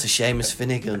himself to Seamus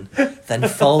Finnegan, then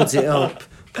folds it up,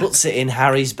 puts it in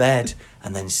Harry's bed,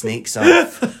 and then sneaks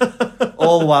off.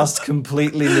 All whilst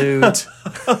completely nude.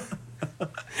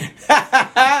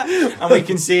 And we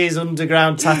can see his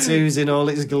underground tattoos in all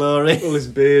its glory. Well, his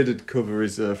beard would cover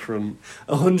his front.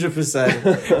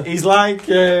 100%. He's like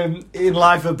in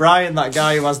Life of Brian, that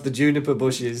guy who has the juniper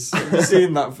bushes. Have you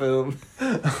seen that film?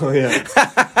 Oh, yeah.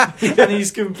 And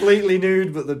he's completely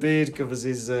nude, but the beard covers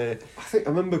his... I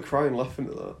remember crying laughing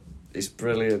at that. It's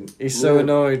brilliant. He's so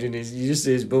annoyed, and you just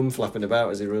see his bum flapping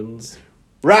about as he runs.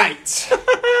 Right.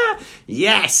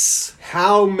 Yes!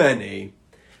 How many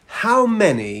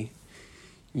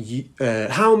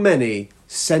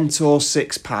Centaur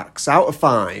 6-packs out of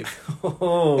 5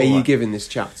 are you giving this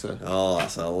chapter? Oh,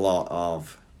 that's a lot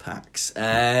of packs.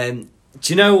 Do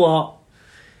you know what?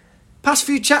 Past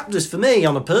few chapters for me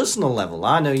on a personal level.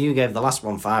 I know you gave the last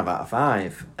one 5 out of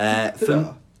 5.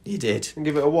 You did. And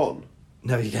give it a 1?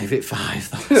 No, you gave it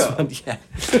 5. That was one, yeah.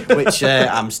 Which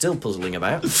I'm still puzzling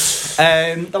about.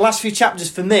 The last few chapters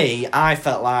for me, I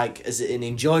felt like, as an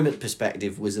enjoyment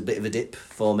perspective, was a bit of a dip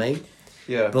for me.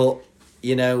 Yeah. But,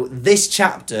 you know, this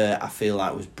chapter, I feel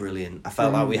like was brilliant. I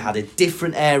felt like we had a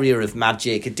different area of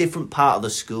magic, a different part of the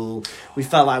school. We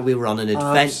felt like we were on an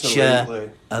adventure,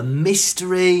 Absolutely. a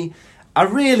mystery. I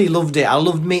really loved it. I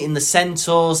loved meeting the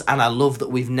Centaurs, and I love that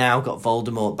we've now got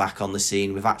Voldemort back on the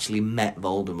scene. We've actually met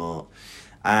Voldemort.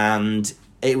 And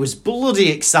it was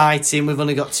bloody exciting. We've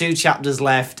only got 2 chapters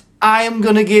left. I am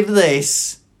going to give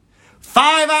this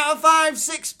 5 out of 5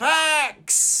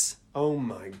 6-packs. Oh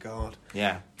my God.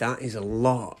 Yeah. That is a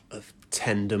lot of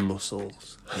tender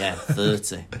muscles. Yeah,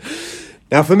 30.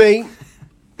 Now for me,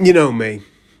 you know me.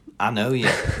 I know you.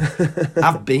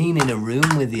 I've been in a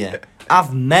room with you.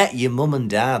 I've met your mum and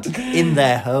dad in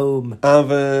their home. I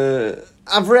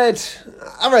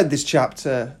read this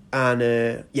chapter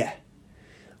and yeah.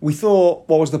 We thought,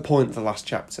 what was the point of the last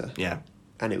chapter? Yeah.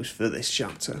 And it was for this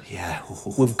chapter. Yeah.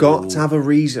 We've got to have a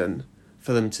reason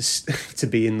for them to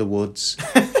be in the woods.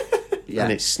 Yeah.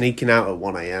 And it's sneaking out at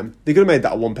 1 a.m. They could have made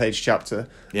that a 1-page chapter.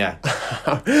 Yeah.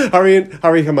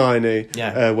 Harry Hermione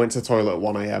Yeah. went to the toilet at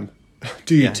 1 a.m.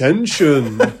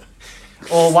 Detention.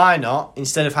 Or why not?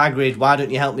 Instead of Hagrid, why don't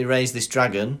you help me raise this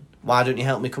dragon? Why don't you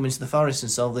help me come into the forest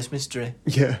and solve this mystery?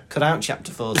 Yeah. Cut out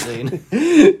chapter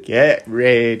 14. Get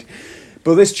rid.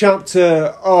 But this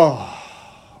chapter, a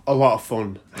lot of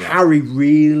fun. Yeah. Harry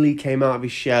really came out of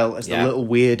his shell as the Yeah. little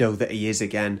weirdo that he is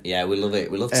again. Yeah, we love it.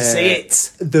 We love to see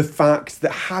it. The fact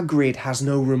that Hagrid has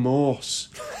no remorse.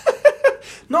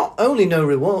 Not only no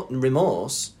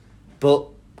remorse, but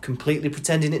completely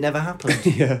pretending it never happened.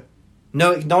 Yeah.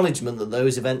 No acknowledgement that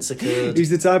those events occurred.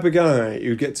 He's the type of guy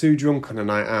who'd get too drunk on a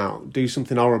night out, do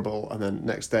something horrible, and then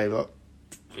next day, like,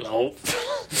 no.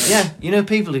 Yeah, you know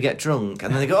people who get drunk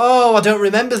and then they go, oh, I don't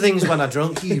remember things when I'm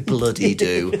drunk. You bloody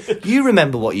do. You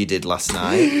remember what you did last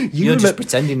night. You're just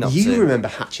pretending not to. You remember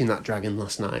hatching that dragon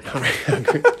last night, Harry.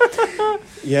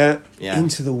 Yeah,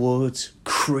 into the woods,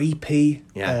 creepy,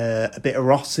 a bit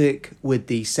erotic with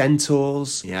the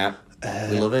centaurs. Yeah,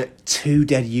 we love it. 2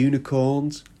 dead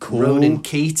unicorns. Cool. Ronan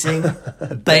Keating,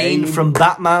 Bane from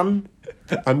Batman.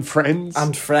 And friends.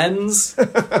 And friends.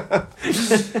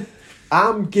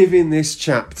 I'm giving this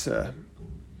chapter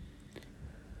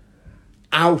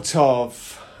out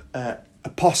of a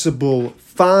possible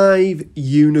 5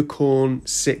 unicorn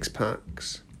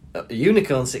 6-packs.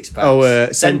 Unicorn 6-packs. Oh,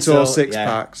 Centaur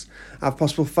 6-packs. Out of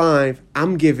possible 5,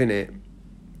 I'm giving it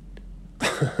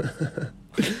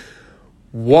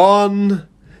 1,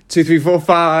 2, 3, 4,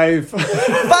 5.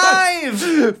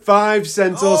 5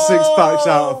 Centaur 6-packs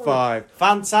out of 5.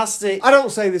 Fantastic. I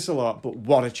don't say this a lot, but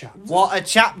what a chapter. What a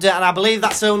chapter, and I believe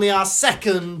that's only our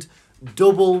second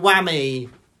double whammy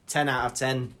 10 out of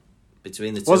 10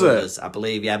 between the two of us. I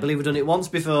believe we've done it once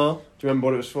before. Do you remember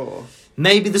what it was for?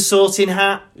 Maybe the Sorting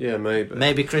Hat. Yeah, maybe.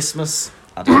 Maybe Christmas.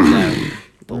 I don't know.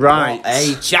 But right. What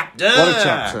a chapter. What a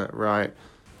chapter, right.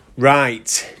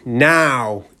 Right,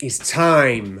 now is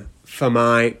time for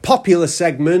my popular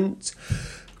segment,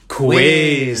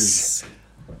 Quiz.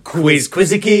 Quiz,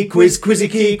 quizzicky, quiz,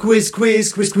 quizzicky, quiz,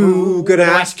 quiz, quiz, quiz. Gonna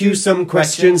ask you some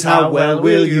questions, how well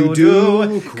will you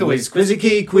do? Quiz,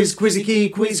 quizzicky, quiz,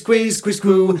 quizzicky, quiz, quiz, quiz,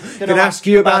 quiz. Gonna ask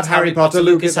you about Harry Potter,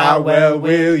 Lucas, how well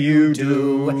will you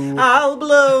do? I'll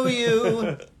blow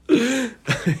you.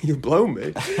 You'll blow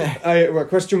me. Right,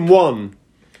 question 1.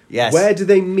 Yes. Where do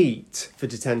they meet for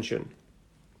detention?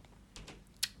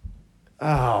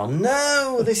 Oh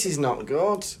no, this is not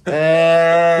good.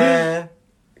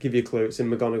 Give you a clue, it's in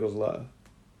McGonagall's letter.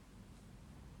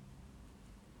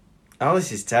 Oh,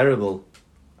 this is terrible.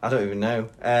 I don't even know.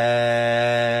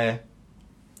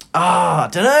 I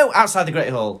don't know. Outside the Great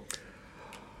Hall.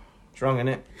 It's wrong, isn't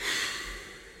it?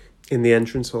 In the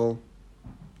entrance hall.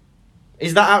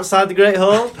 Is that outside the Great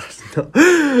Hall?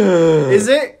 Is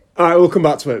it? Alright, we'll come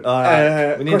back to it.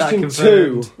 Alright, we need that question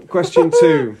confirmed. 2. Question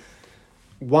 2.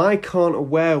 Why can't a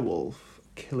werewolf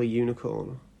kill a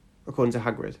unicorn, according to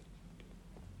Hagrid?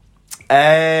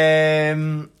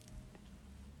 They're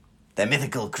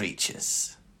mythical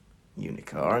creatures.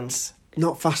 Unicorns.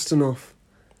 Not fast enough.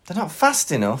 They're not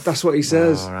fast enough. That's what he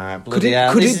says. All right, bloody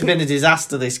hell. This has been a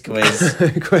disaster, this quiz.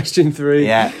 Question 3.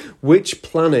 Yeah. Which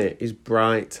planet is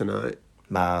bright tonight?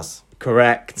 Mars.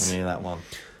 Correct. I knew that one.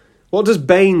 What does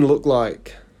Bane look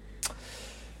like?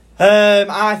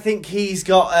 I think he's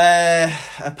got a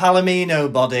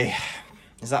Palomino body.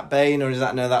 Is that Bane or is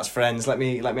that... No, that's Friends. Let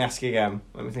me ask again.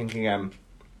 Let me think again.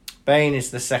 Bane is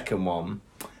the second one.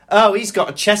 Oh, he's got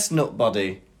a chestnut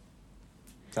body.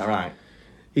 Is that right?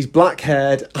 He's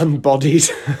black-haired and bodied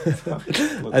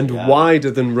and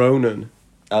wider than Ronan.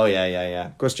 Oh,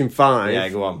 yeah. Question 5. Yeah,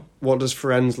 go on. What does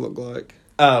Friends look like?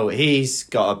 Oh, he's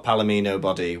got a Palomino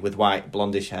body with white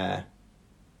blondish hair.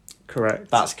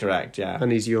 Correct. That's correct, yeah.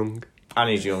 And he's young.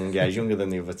 And he's young, yeah. He's younger than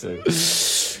the other two.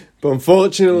 But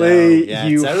unfortunately,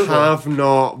 you terrible. have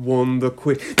not won the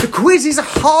quiz. The quiz is a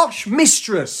harsh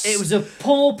mistress. It was a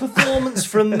poor performance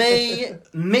from me,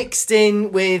 mixed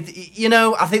in with,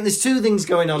 I think there's two things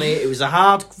going on here. It was a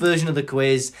hard version of the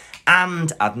quiz,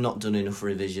 and I'd not done enough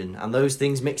revision. And those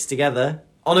things mixed together.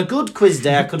 On a good quiz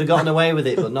day, I could have gotten away with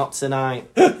it, but not tonight.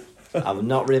 I've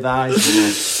not revised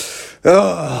enough.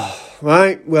 Oh,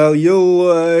 right, well,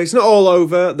 it's not all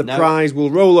over. The prize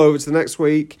will roll over to the next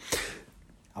week.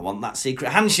 I want that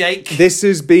secret handshake. This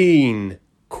has been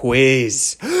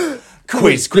Quiz.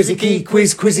 Quiz, quizzicky,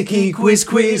 quiz, quizzicky, quiz,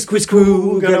 quiz, quiz,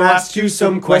 crew. Gonna ask you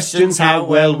some questions, how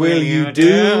well will you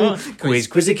do? Quiz,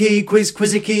 quizzicky, quiz,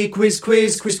 quizzicky, quiz,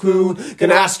 quiz, quiz, crew.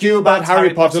 Gonna ask you about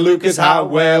Harry Potter, Lucas, how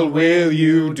well will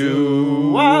you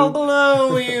do? I'll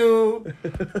blow you.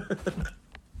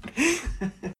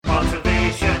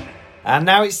 Motivation. And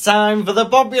now it's time for the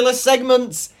popular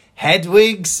segments,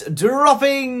 Hedwig's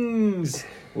Droppings.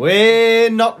 We're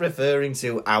not referring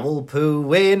to owl poo.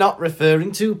 We're not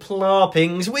referring to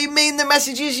plorpings. We mean the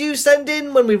messages you send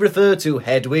in when we refer to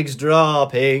Hedwig's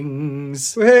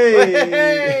Droppings.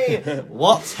 Hey!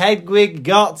 What's Hedwig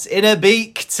got in a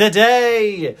beak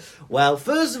today? Well,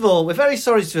 first of all, we're very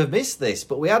sorry to have missed this,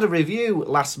 but we had a review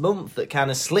last month that kind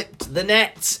of slipped the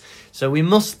net. So we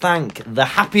must thank The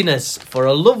Happiness for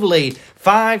a lovely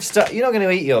 5-star... You're not going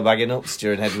to eat your bag of nuts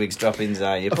during Hedwig's Droppings,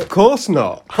 are you? Of course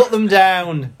not. Put them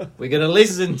down. We're going to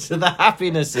listen to The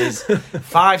Happiness's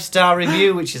 5-star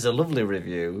review, which is a lovely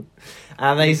review.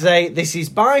 And they say, this is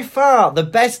by far the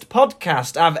best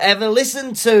podcast I've ever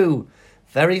listened to.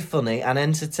 Very funny and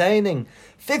entertaining.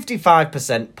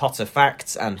 55% Potter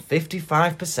facts and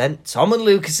 55% Tom and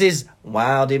Lucas's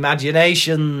wild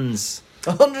imaginations.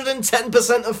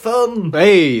 110% of fun.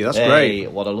 Hey, that's Hey,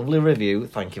 great. what a lovely review.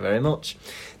 Thank you very much.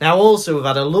 Now, also, we've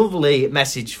had a lovely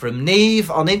message from Neve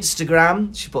on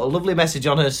Instagram. She put a lovely message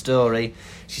on her story.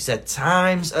 She said,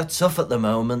 times are tough at the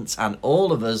moment, and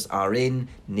all of us are in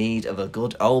need of a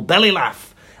good old belly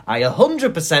laugh. I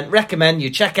 100% recommend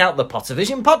you check out the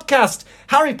Pottervision podcast.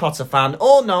 Harry Potter fan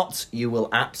or not, you will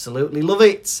absolutely love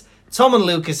it. Tom and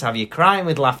Lucas have you crying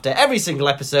with laughter every single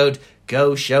episode.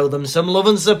 Go show them some love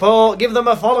and support. Give them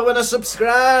a follow and a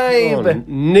subscribe. Oh,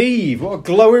 Neve, what a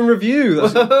glowing review.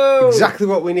 That's Whoa. exactly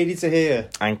what we needed to hear.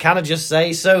 And can I just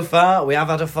say, so far, we have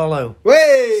had a follow.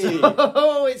 Hey!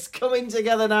 Oh, it's coming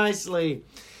together nicely.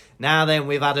 Now then,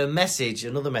 we've had another message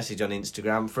on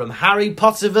Instagram from Harry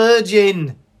Potter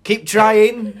Virgin. Keep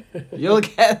trying. You'll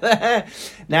get there.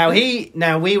 Now,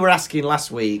 we were asking last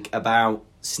week about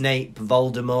Snape,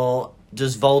 Voldemort.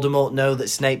 Does Voldemort know that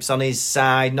Snape's on his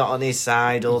side, not on his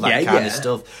side, all that kind of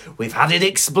stuff? We've had it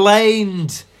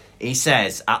explained. He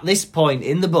says, at this point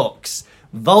in the books,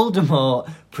 Voldemort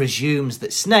presumes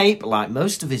that Snape, like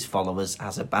most of his followers,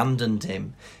 has abandoned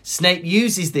him. Snape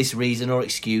uses this reason or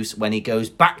excuse when he goes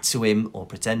back to him, or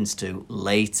pretends to,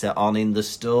 later on in the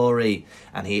story.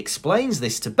 And he explains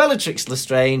this to Bellatrix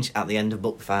Lestrange at the end of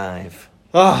Book 5.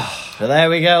 Oh, So there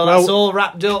we go, that's Well- all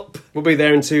wrapped up. we'll be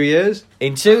there in 2 years.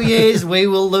 In 2 years, we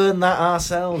will learn that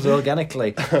ourselves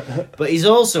organically. But he's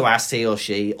also asked, he or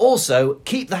she, also,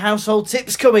 keep the household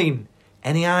tips coming.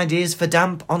 Any ideas for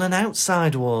damp on an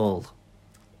outside wall?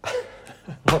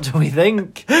 What do we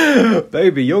think?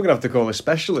 Baby, you're going to have to call a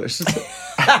specialist.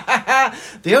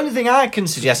 The only thing I can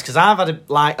suggest, because I've had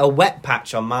a wet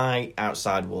patch on my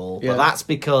outside wall, Yeah. but that's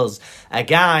because a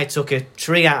guy took a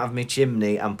tree out of my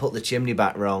chimney and put the chimney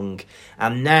back wrong,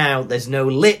 and now there's no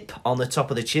lip on the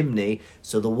top of the chimney,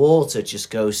 so the water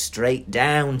just goes straight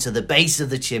down to the base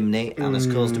of the chimney and has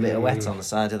caused a bit of wet on the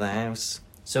side of the house.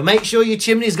 So make sure your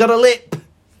chimney's got a lip.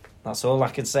 That's all I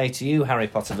can say to you, Harry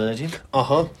Potter Virgin.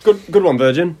 Uh-huh. Good one,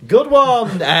 Virgin. Good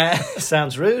one.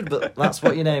 Sounds rude, but that's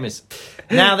what your name is.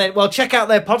 Now then, well, check out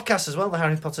their podcast as well, the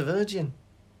Harry Potter Virgin.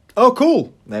 Oh,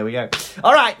 cool. There we go.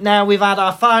 All right, now we've had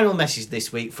our final message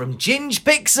this week from Ginge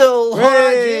Pixel. All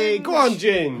right, Hey, Ginge. go on,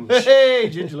 Ginge. Hey,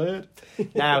 Ginger Lad.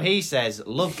 Now, he says,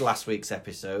 loved last week's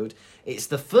episode. It's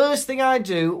the first thing I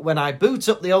do when I boot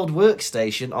up the old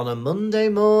workstation on a Monday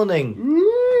morning.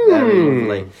 Very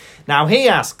lovely. Now, he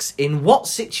asks, in what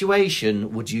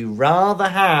situation would you rather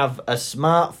have a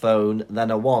smartphone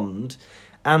than a wand?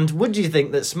 And would you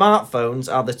think that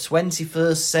smartphones are the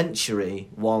 21st century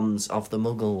ones of the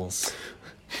Muggles?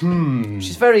 Which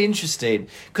is very interesting,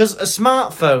 because a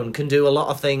smartphone can do a lot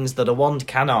of things that a wand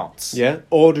cannot. Yeah,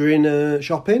 ordering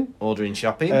shopping, Ordering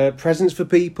shopping, presents for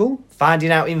people. finding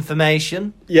out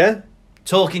information, Yeah.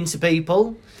 talking to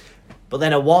people. But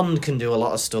then a wand can do a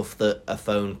lot of stuff that a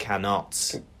phone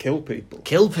cannot. Kill people.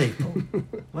 Kill people.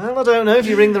 Well, I don't know. If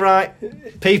you ring the right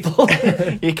people,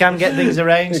 you can get things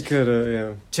arranged. It could,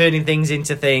 yeah. Turning things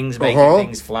into things, making Uh-huh.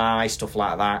 things fly, stuff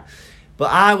like that.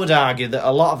 But I would argue that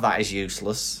a lot of that is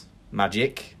useless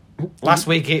magic. Last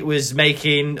week it was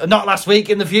making... Not last week,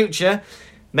 in the future.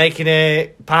 Making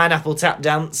a pineapple tap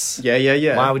dance.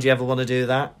 Yeah. Why would you ever want to do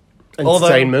that?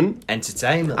 Entertainment.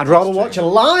 Entertainment. I'd rather that's watch true. a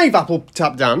live Apple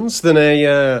tap dance than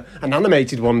an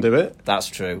animated one do it. That's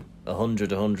true.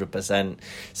 100%.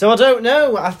 So I don't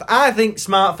know. I think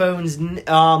smartphones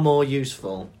are more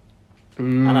useful.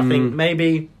 And I think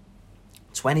maybe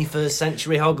 21st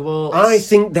century Hogwarts. I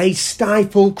think they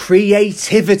stifle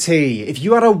creativity. If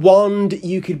you had a wand,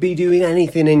 you could be doing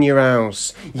anything in your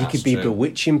house. You That's could be true.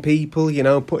 bewitching people,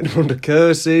 putting them under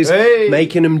curses, Hey.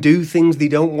 making them do things they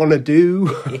don't want to do.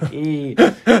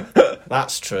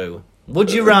 That's true.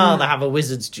 Would you rather have a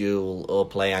wizard's duel or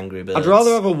play Angry Birds? I'd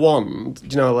rather have a wand,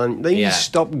 and then you Yeah.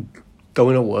 stop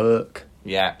going to work.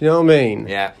 Yeah. You know what I mean?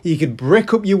 Yeah. You could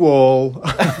brick up your wall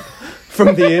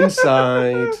from the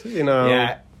inside,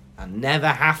 Yeah. And never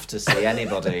have to see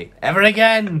anybody ever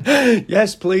again.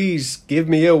 Yes, please, give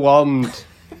me a wand.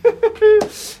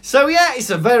 So yeah, it's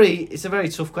a very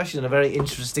tough question and a very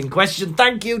interesting question.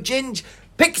 Thank you, Ginge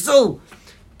Pixel.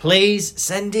 Please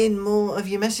send in more of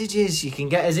your messages. You can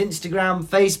get us Instagram,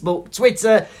 Facebook,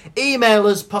 Twitter, email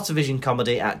us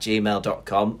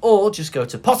pottervisioncomedy@gmail.com, or just go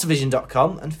to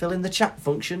pottervision.com and fill in the chat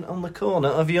function on the corner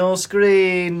of your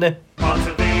screen.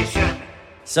 Pottervision.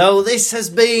 So this has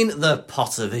been the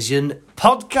Pottervision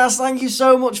podcast. Thank you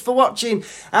so much for watching.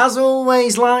 As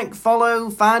always, like, follow,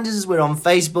 find us. We're on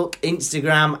Facebook,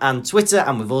 Instagram and Twitter,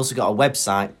 and we've also got a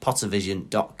website,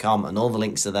 pottervision.com, and all the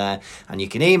links are there. And you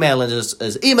can email us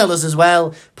as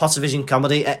well,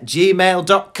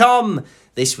 pottervisioncomedy@gmail.com.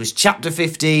 This was Chapter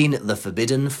 15, The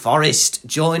Forbidden Forest.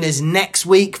 Join us next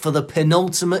week for the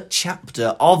penultimate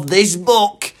chapter of this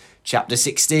book, Chapter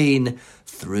 16,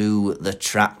 Through the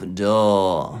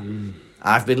Trapdoor.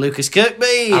 I've been Lucas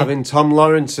Kirkby. I've been Tom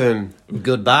Lawrenson.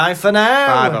 Goodbye for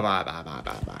now. Bye.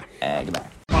 Goodbye.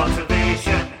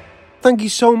 Pottervision. Thank you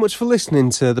so much for listening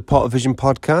to the Pottervision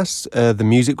podcast. The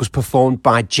music was performed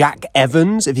by Jack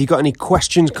Evans. If you've got any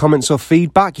questions, comments or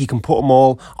feedback, you can put them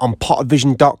all on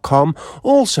pottervision.com.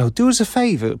 Also, do us a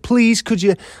favour. Please, could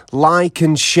you like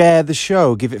and share the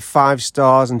show? Give it 5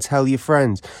 stars and tell your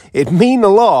friends. It'd mean a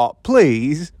lot,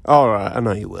 please. All right, I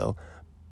know you will.